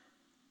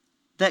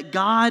that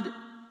God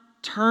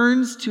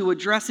turns to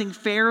addressing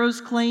Pharaoh's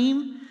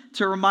claim,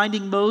 to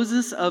reminding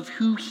Moses of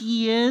who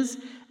he is,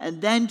 and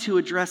then to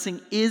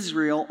addressing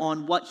Israel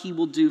on what he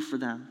will do for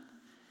them.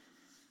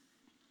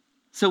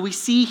 So we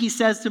see he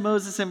says to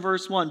Moses in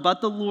verse 1,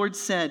 "But the Lord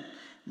said,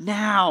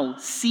 'Now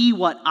see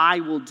what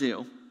I will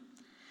do.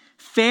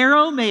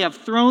 Pharaoh may have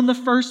thrown the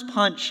first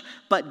punch,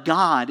 but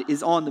God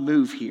is on the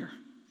move here.'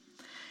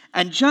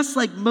 And just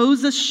like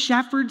Moses'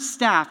 shepherd's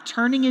staff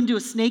turning into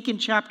a snake in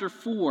chapter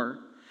 4,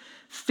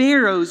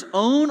 Pharaoh's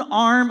own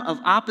arm of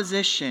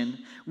opposition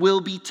will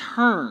be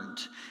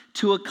turned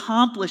to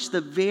accomplish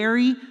the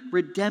very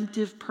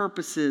redemptive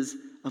purposes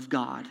of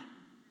God."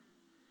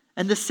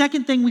 And the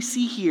second thing we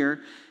see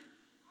here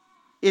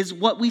is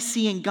what we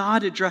see in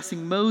God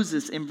addressing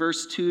Moses in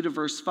verse 2 to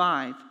verse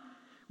 5.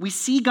 We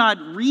see God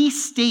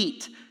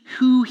restate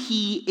who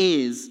he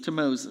is to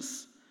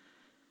Moses.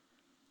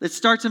 It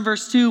starts in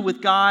verse 2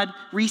 with God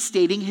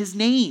restating his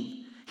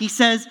name. He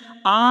says,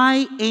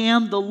 "I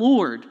am the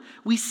Lord."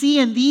 We see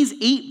in these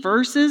 8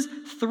 verses,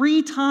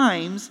 3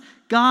 times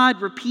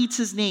God repeats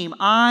his name,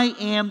 "I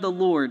am the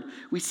Lord."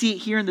 We see it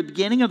here in the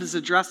beginning of his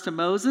address to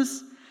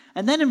Moses.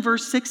 And then in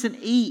verse 6 and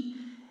 8,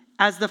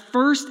 as the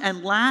first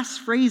and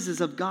last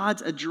phrases of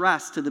God's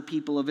address to the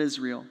people of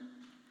Israel.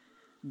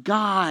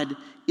 God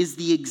is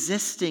the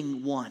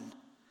existing one.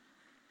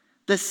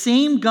 The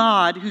same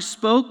God who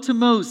spoke to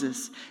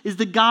Moses is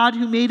the God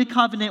who made a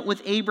covenant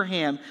with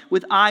Abraham,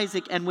 with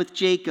Isaac, and with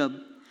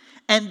Jacob.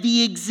 And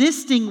the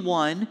existing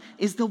one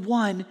is the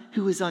one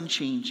who is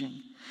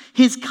unchanging.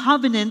 His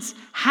covenants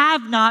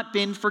have not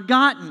been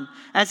forgotten,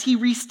 as he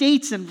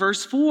restates in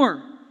verse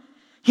 4.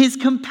 His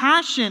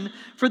compassion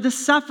for the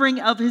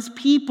suffering of his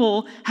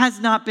people has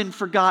not been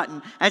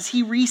forgotten, as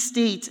he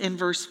restates in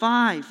verse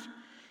 5.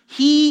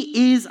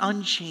 He is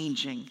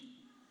unchanging.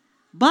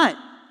 But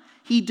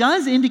he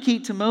does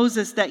indicate to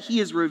Moses that he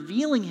is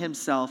revealing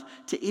himself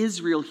to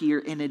Israel here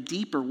in a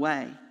deeper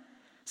way.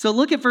 So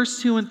look at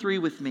verse 2 and 3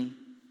 with me. It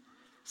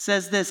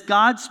says this,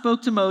 "God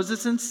spoke to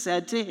Moses and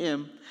said to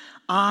him,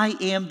 'I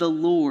am the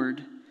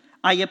Lord.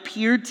 I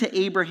appeared to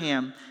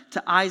Abraham,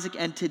 to Isaac,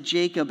 and to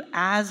Jacob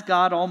as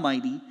God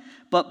Almighty,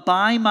 but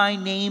by my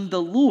name,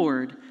 the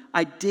Lord,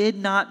 I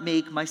did not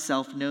make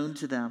myself known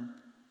to them.'"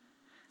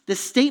 This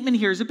statement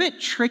here is a bit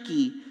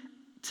tricky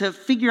to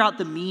figure out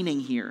the meaning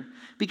here,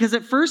 because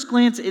at first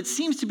glance, it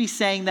seems to be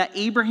saying that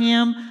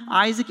Abraham,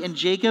 Isaac, and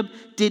Jacob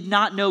did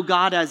not know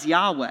God as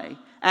Yahweh,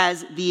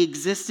 as the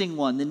existing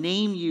one, the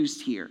name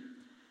used here.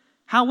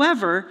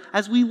 However,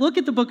 as we look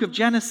at the book of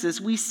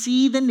Genesis, we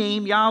see the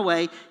name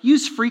Yahweh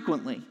used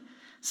frequently.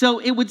 So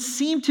it would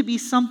seem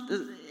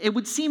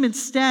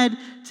instead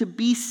to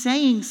be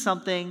saying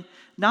something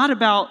not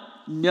about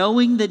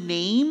knowing the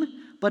name,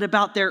 but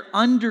about their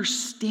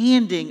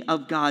understanding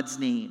of God's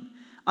name,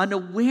 an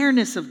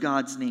awareness of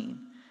God's name.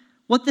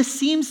 What this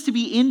seems to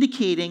be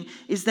indicating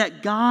is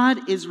that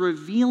God is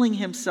revealing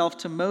himself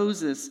to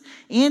Moses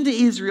and to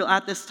Israel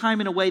at this time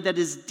in a way that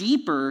is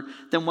deeper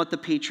than what the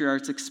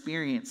patriarchs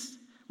experienced.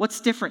 What's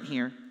different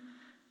here?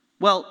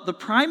 Well, the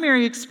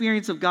primary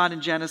experience of God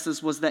in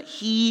Genesis was that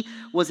he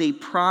was a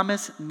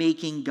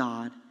promise-making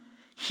God.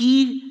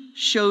 He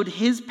showed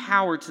his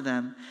power to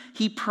them.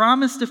 He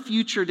promised a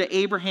future to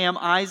Abraham,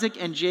 Isaac,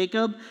 and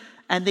Jacob,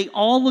 and they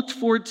all looked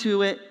forward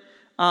to it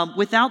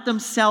without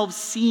themselves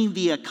seeing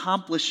the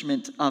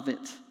accomplishment of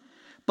it.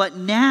 But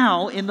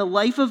now, in the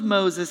life of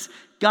Moses,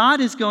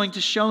 God is going to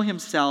show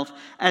himself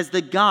as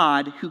the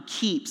God who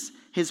keeps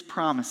his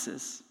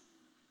promises.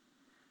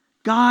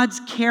 God's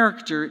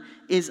character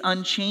is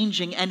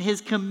unchanging, and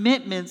his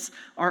commitments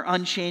are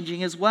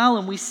unchanging as well.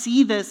 And we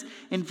see this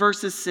in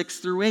verses 6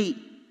 through 8.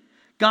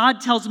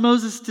 God tells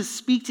Moses to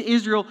speak to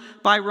Israel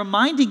by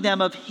reminding them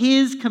of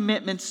his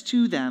commitments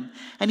to them.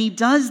 And he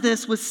does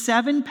this with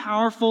 7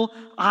 powerful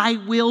I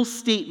will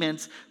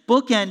statements,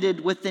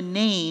 bookended with the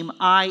name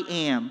I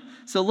am.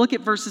 So look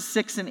at verses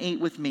 6 and 8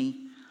 with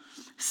me.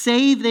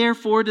 Say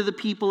therefore to the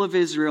people of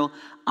Israel,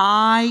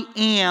 I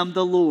am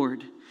the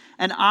Lord,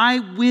 and I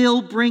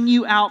will bring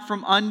you out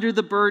from under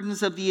the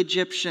burdens of the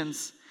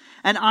Egyptians,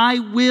 and I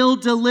will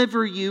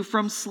deliver you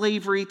from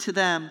slavery to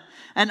them.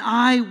 And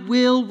I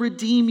will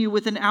redeem you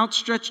with an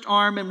outstretched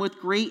arm and with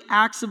great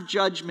acts of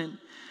judgment.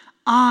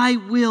 I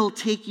will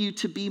take you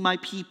to be my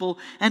people,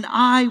 and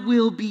I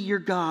will be your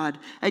God.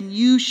 And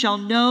you shall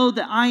know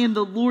that I am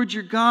the Lord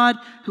your God,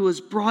 who has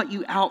brought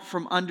you out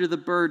from under the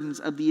burdens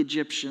of the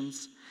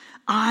Egyptians.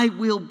 I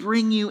will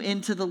bring you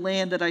into the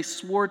land that I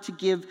swore to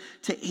give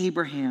to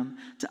Abraham,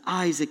 to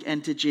Isaac,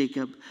 and to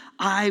Jacob.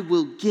 I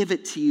will give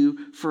it to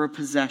you for a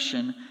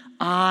possession.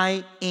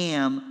 I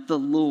am the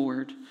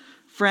Lord.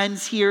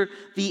 Friends, here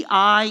the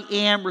I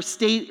am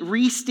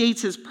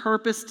restates his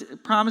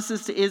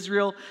promises to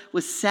Israel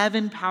with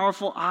 7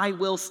 powerful I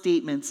will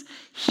statements.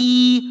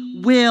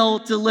 He will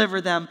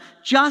deliver them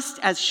just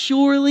as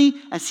surely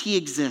as he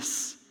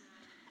exists.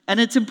 And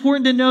it's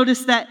important to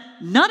notice that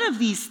none of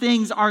these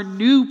things are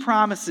new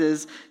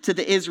promises to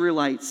the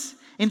Israelites.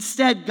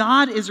 Instead,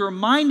 God is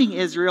reminding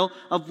Israel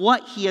of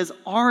what he has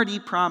already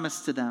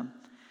promised to them.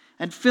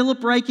 And Philip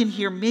Ryken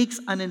here makes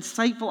an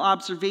insightful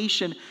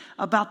observation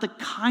about the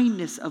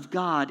kindness of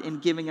God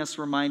in giving us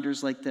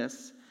reminders like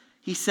this.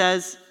 He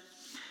says,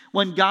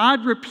 when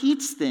God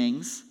repeats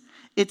things,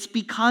 it's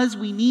because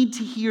we need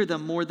to hear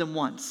them more than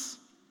once.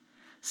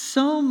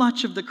 So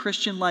much of the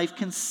Christian life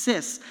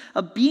consists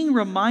of being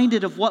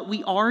reminded of what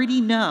we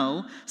already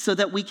know so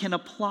that we can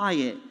apply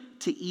it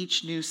to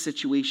each new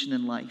situation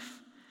in life.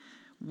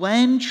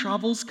 When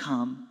troubles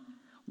come,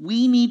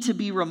 we need to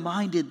be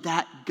reminded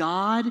that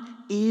God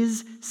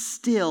is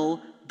still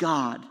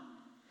God.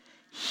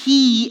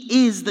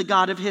 He is the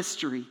God of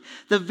history,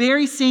 the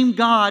very same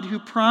God who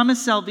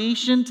promised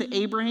salvation to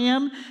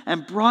Abraham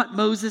and brought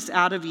Moses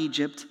out of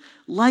Egypt.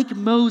 Like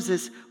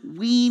Moses,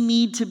 we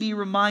need to be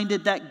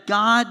reminded that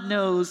God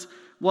knows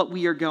what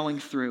we are going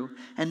through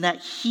and that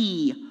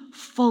he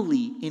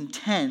fully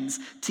intends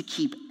to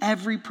keep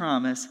every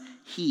promise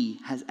he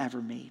has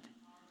ever made.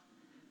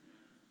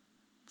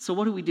 So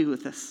what do we do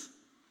with this?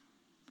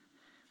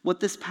 What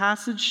this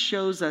passage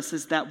shows us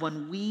is that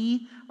when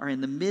we are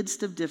in the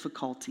midst of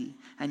difficulty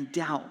and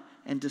doubt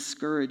and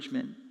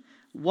discouragement,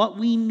 what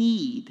we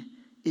need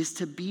is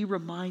to be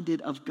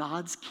reminded of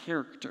God's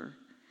character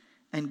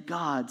and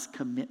God's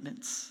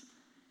commitments.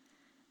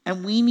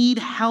 And we need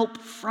help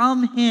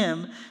from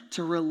him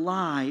to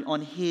rely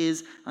on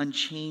his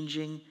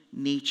unchanging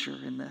nature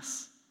in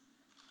this.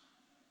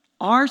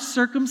 Our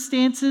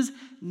circumstances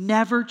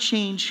never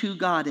change who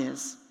God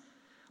is.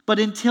 But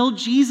until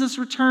Jesus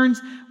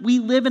returns, we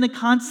live in a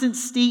constant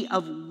state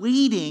of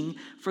waiting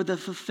for the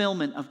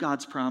fulfillment of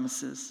God's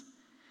promises.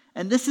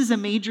 And this is a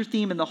major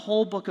theme in the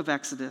whole book of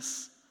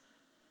Exodus.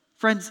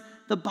 Friends,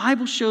 the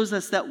Bible shows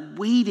us that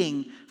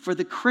waiting for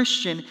the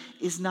Christian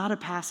is not a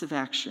passive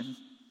action.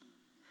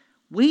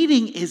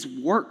 Waiting is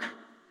work.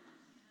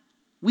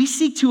 We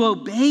seek to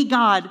obey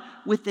God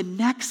with the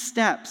next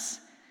steps,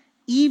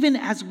 even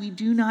as we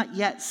do not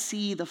yet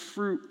see the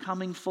fruit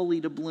coming fully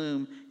to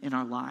bloom in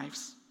our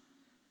lives.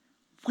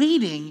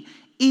 Waiting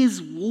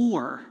is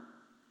war.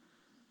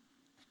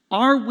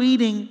 Our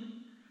waiting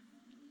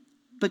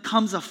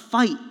becomes a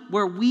fight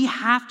where we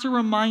have to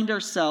remind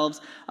ourselves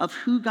of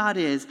who God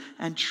is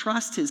and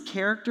trust his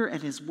character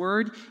and his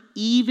word,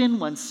 even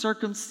when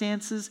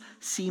circumstances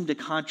seem to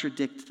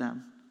contradict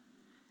them.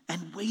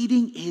 And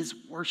waiting is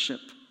worship.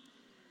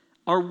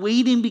 Our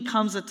waiting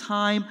becomes a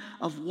time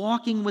of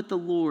walking with the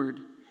Lord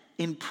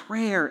in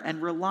prayer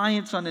and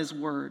reliance on his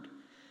word.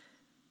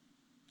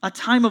 A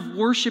time of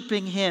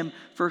worshiping him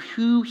for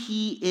who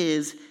he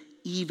is,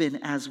 even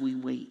as we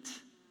wait.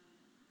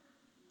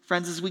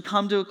 Friends, as we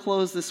come to a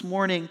close this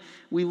morning,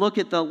 we look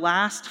at the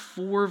last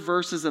 4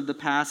 verses of the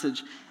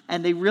passage,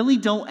 and they really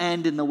don't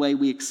end in the way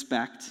we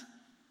expect.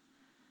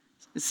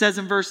 It says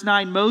in verse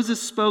 9,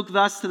 Moses spoke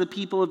thus to the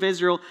people of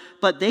Israel,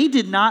 but they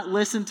did not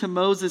listen to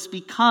Moses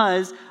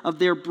because of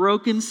their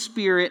broken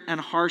spirit and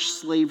harsh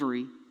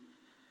slavery.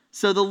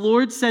 So the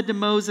Lord said to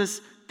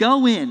Moses,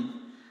 "Go in,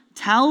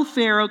 tell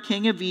Pharaoh,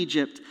 king of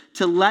Egypt,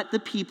 to let the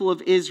people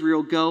of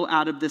Israel go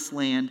out of this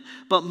land."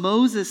 But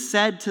Moses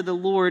said to the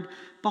Lord,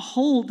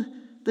 "Behold,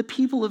 the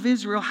people of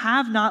Israel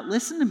have not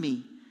listened to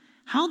me.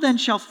 How then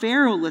shall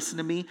Pharaoh listen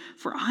to me?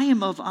 For I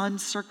am of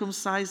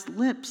uncircumcised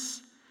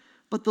lips."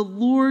 But the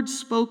Lord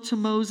spoke to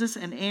Moses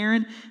and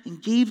Aaron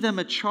and gave them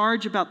a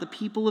charge about the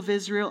people of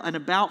Israel and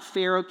about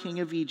Pharaoh, king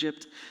of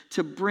Egypt,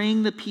 to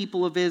bring the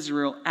people of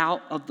Israel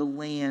out of the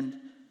land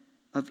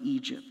of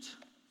Egypt.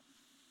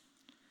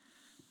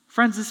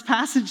 Friends, this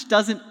passage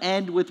doesn't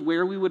end with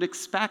where we would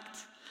expect.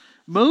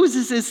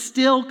 Moses is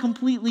still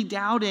completely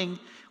doubting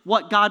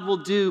what God will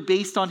do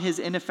based on his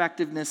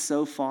ineffectiveness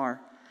so far.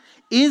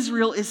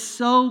 Israel is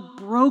so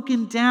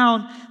broken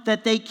down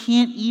that they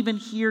can't even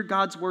hear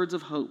God's words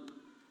of hope.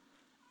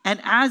 And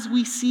as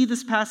we see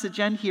this passage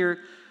end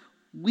here,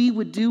 we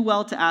would do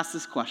well to ask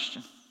this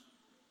question.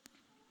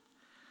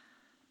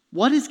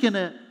 What is going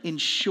to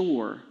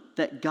ensure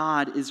that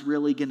God is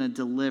really going to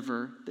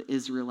deliver the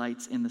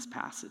Israelites in this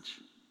passage?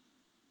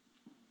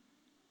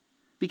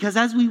 Because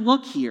as we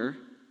look here,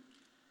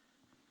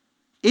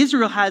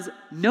 Israel has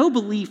no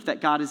belief that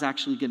God is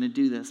actually going to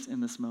do this in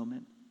this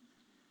moment.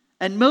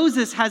 And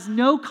Moses has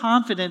no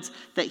confidence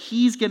that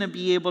he's going to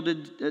be able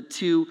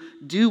to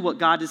do what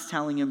God is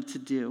telling him to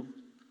do.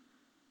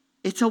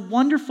 It's a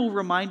wonderful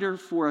reminder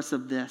for us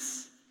of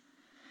this.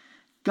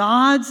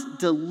 God's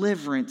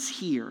deliverance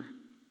here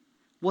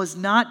was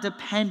not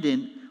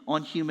dependent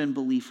on human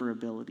belief or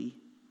ability.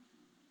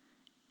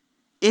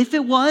 If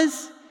it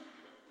was,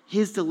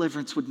 his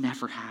deliverance would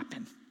never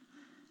happen.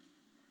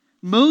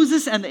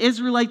 Moses and the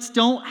Israelites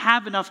don't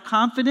have enough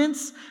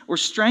confidence or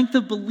strength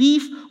of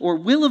belief or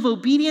will of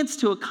obedience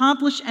to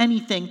accomplish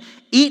anything.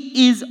 It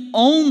is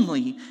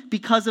only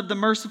because of the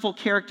merciful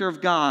character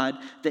of God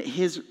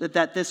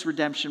that this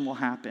redemption will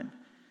happen.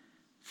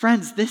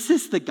 Friends, this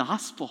is the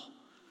gospel.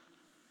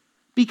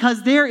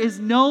 Because there is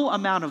no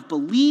amount of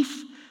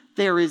belief,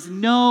 there is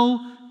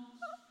no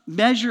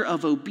measure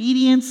of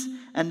obedience,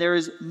 and there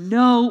is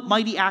no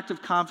mighty act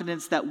of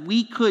confidence that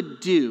we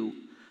could do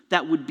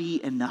that would be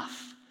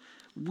enough.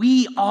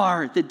 We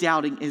are the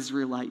doubting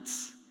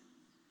Israelites.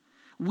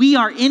 We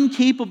are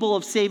incapable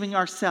of saving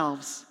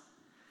ourselves.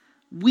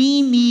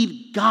 We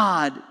need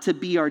God to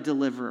be our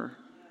deliverer.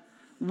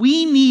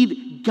 We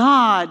need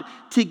God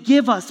to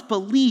give us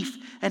belief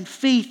and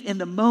faith in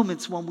the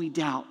moments when we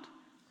doubt.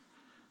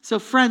 So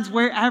friends,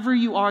 wherever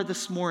you are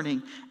this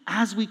morning,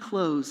 as we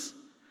close,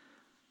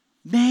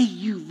 may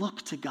you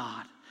look to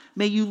God.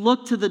 May you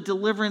look to the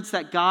deliverance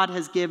that God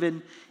has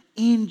given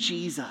in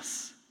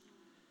Jesus.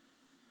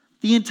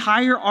 The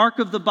entire arc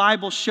of the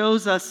Bible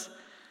shows us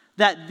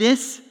that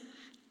this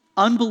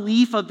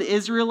unbelief of the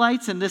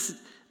Israelites and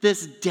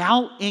this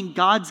doubt in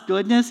God's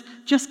goodness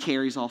just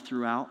carries all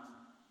throughout.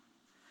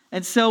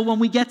 And so when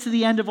we get to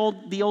the end of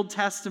the Old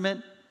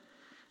Testament,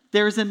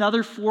 there's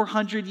another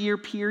 400-year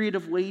period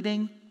of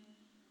waiting.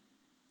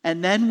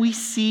 And then we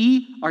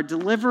see our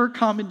deliverer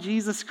come in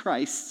Jesus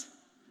Christ.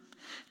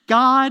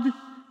 God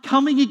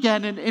coming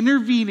again and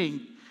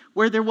intervening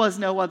where there was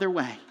no other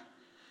way.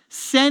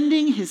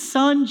 Sending his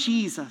son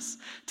Jesus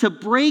to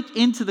break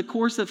into the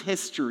course of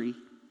history,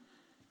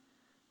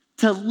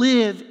 to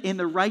live in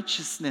the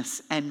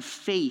righteousness and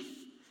faith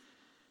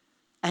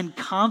and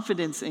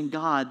confidence in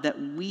God that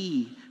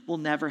we will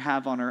never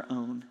have on our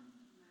own.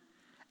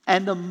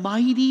 And the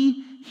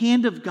mighty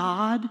hand of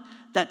God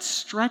that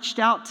stretched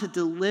out to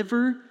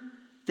deliver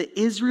the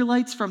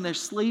Israelites from their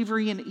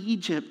slavery in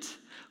Egypt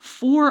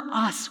for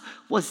us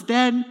was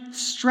then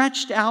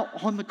stretched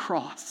out on the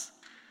cross,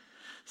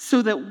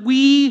 so that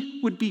we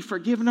would be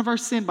forgiven of our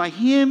sin by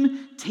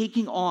him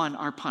taking on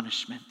our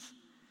punishment.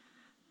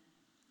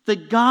 The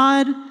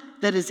God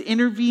that is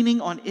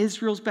intervening on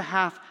Israel's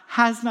behalf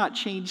has not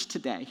changed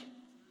today.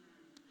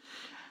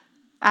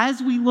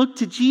 As we look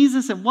to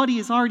Jesus and what he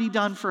has already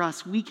done for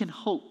us, we can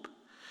hope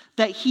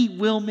that he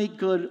will make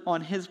good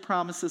on his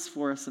promises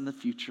for us in the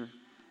future.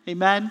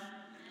 Amen?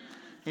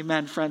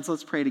 Amen, friends.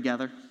 Let's pray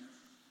together.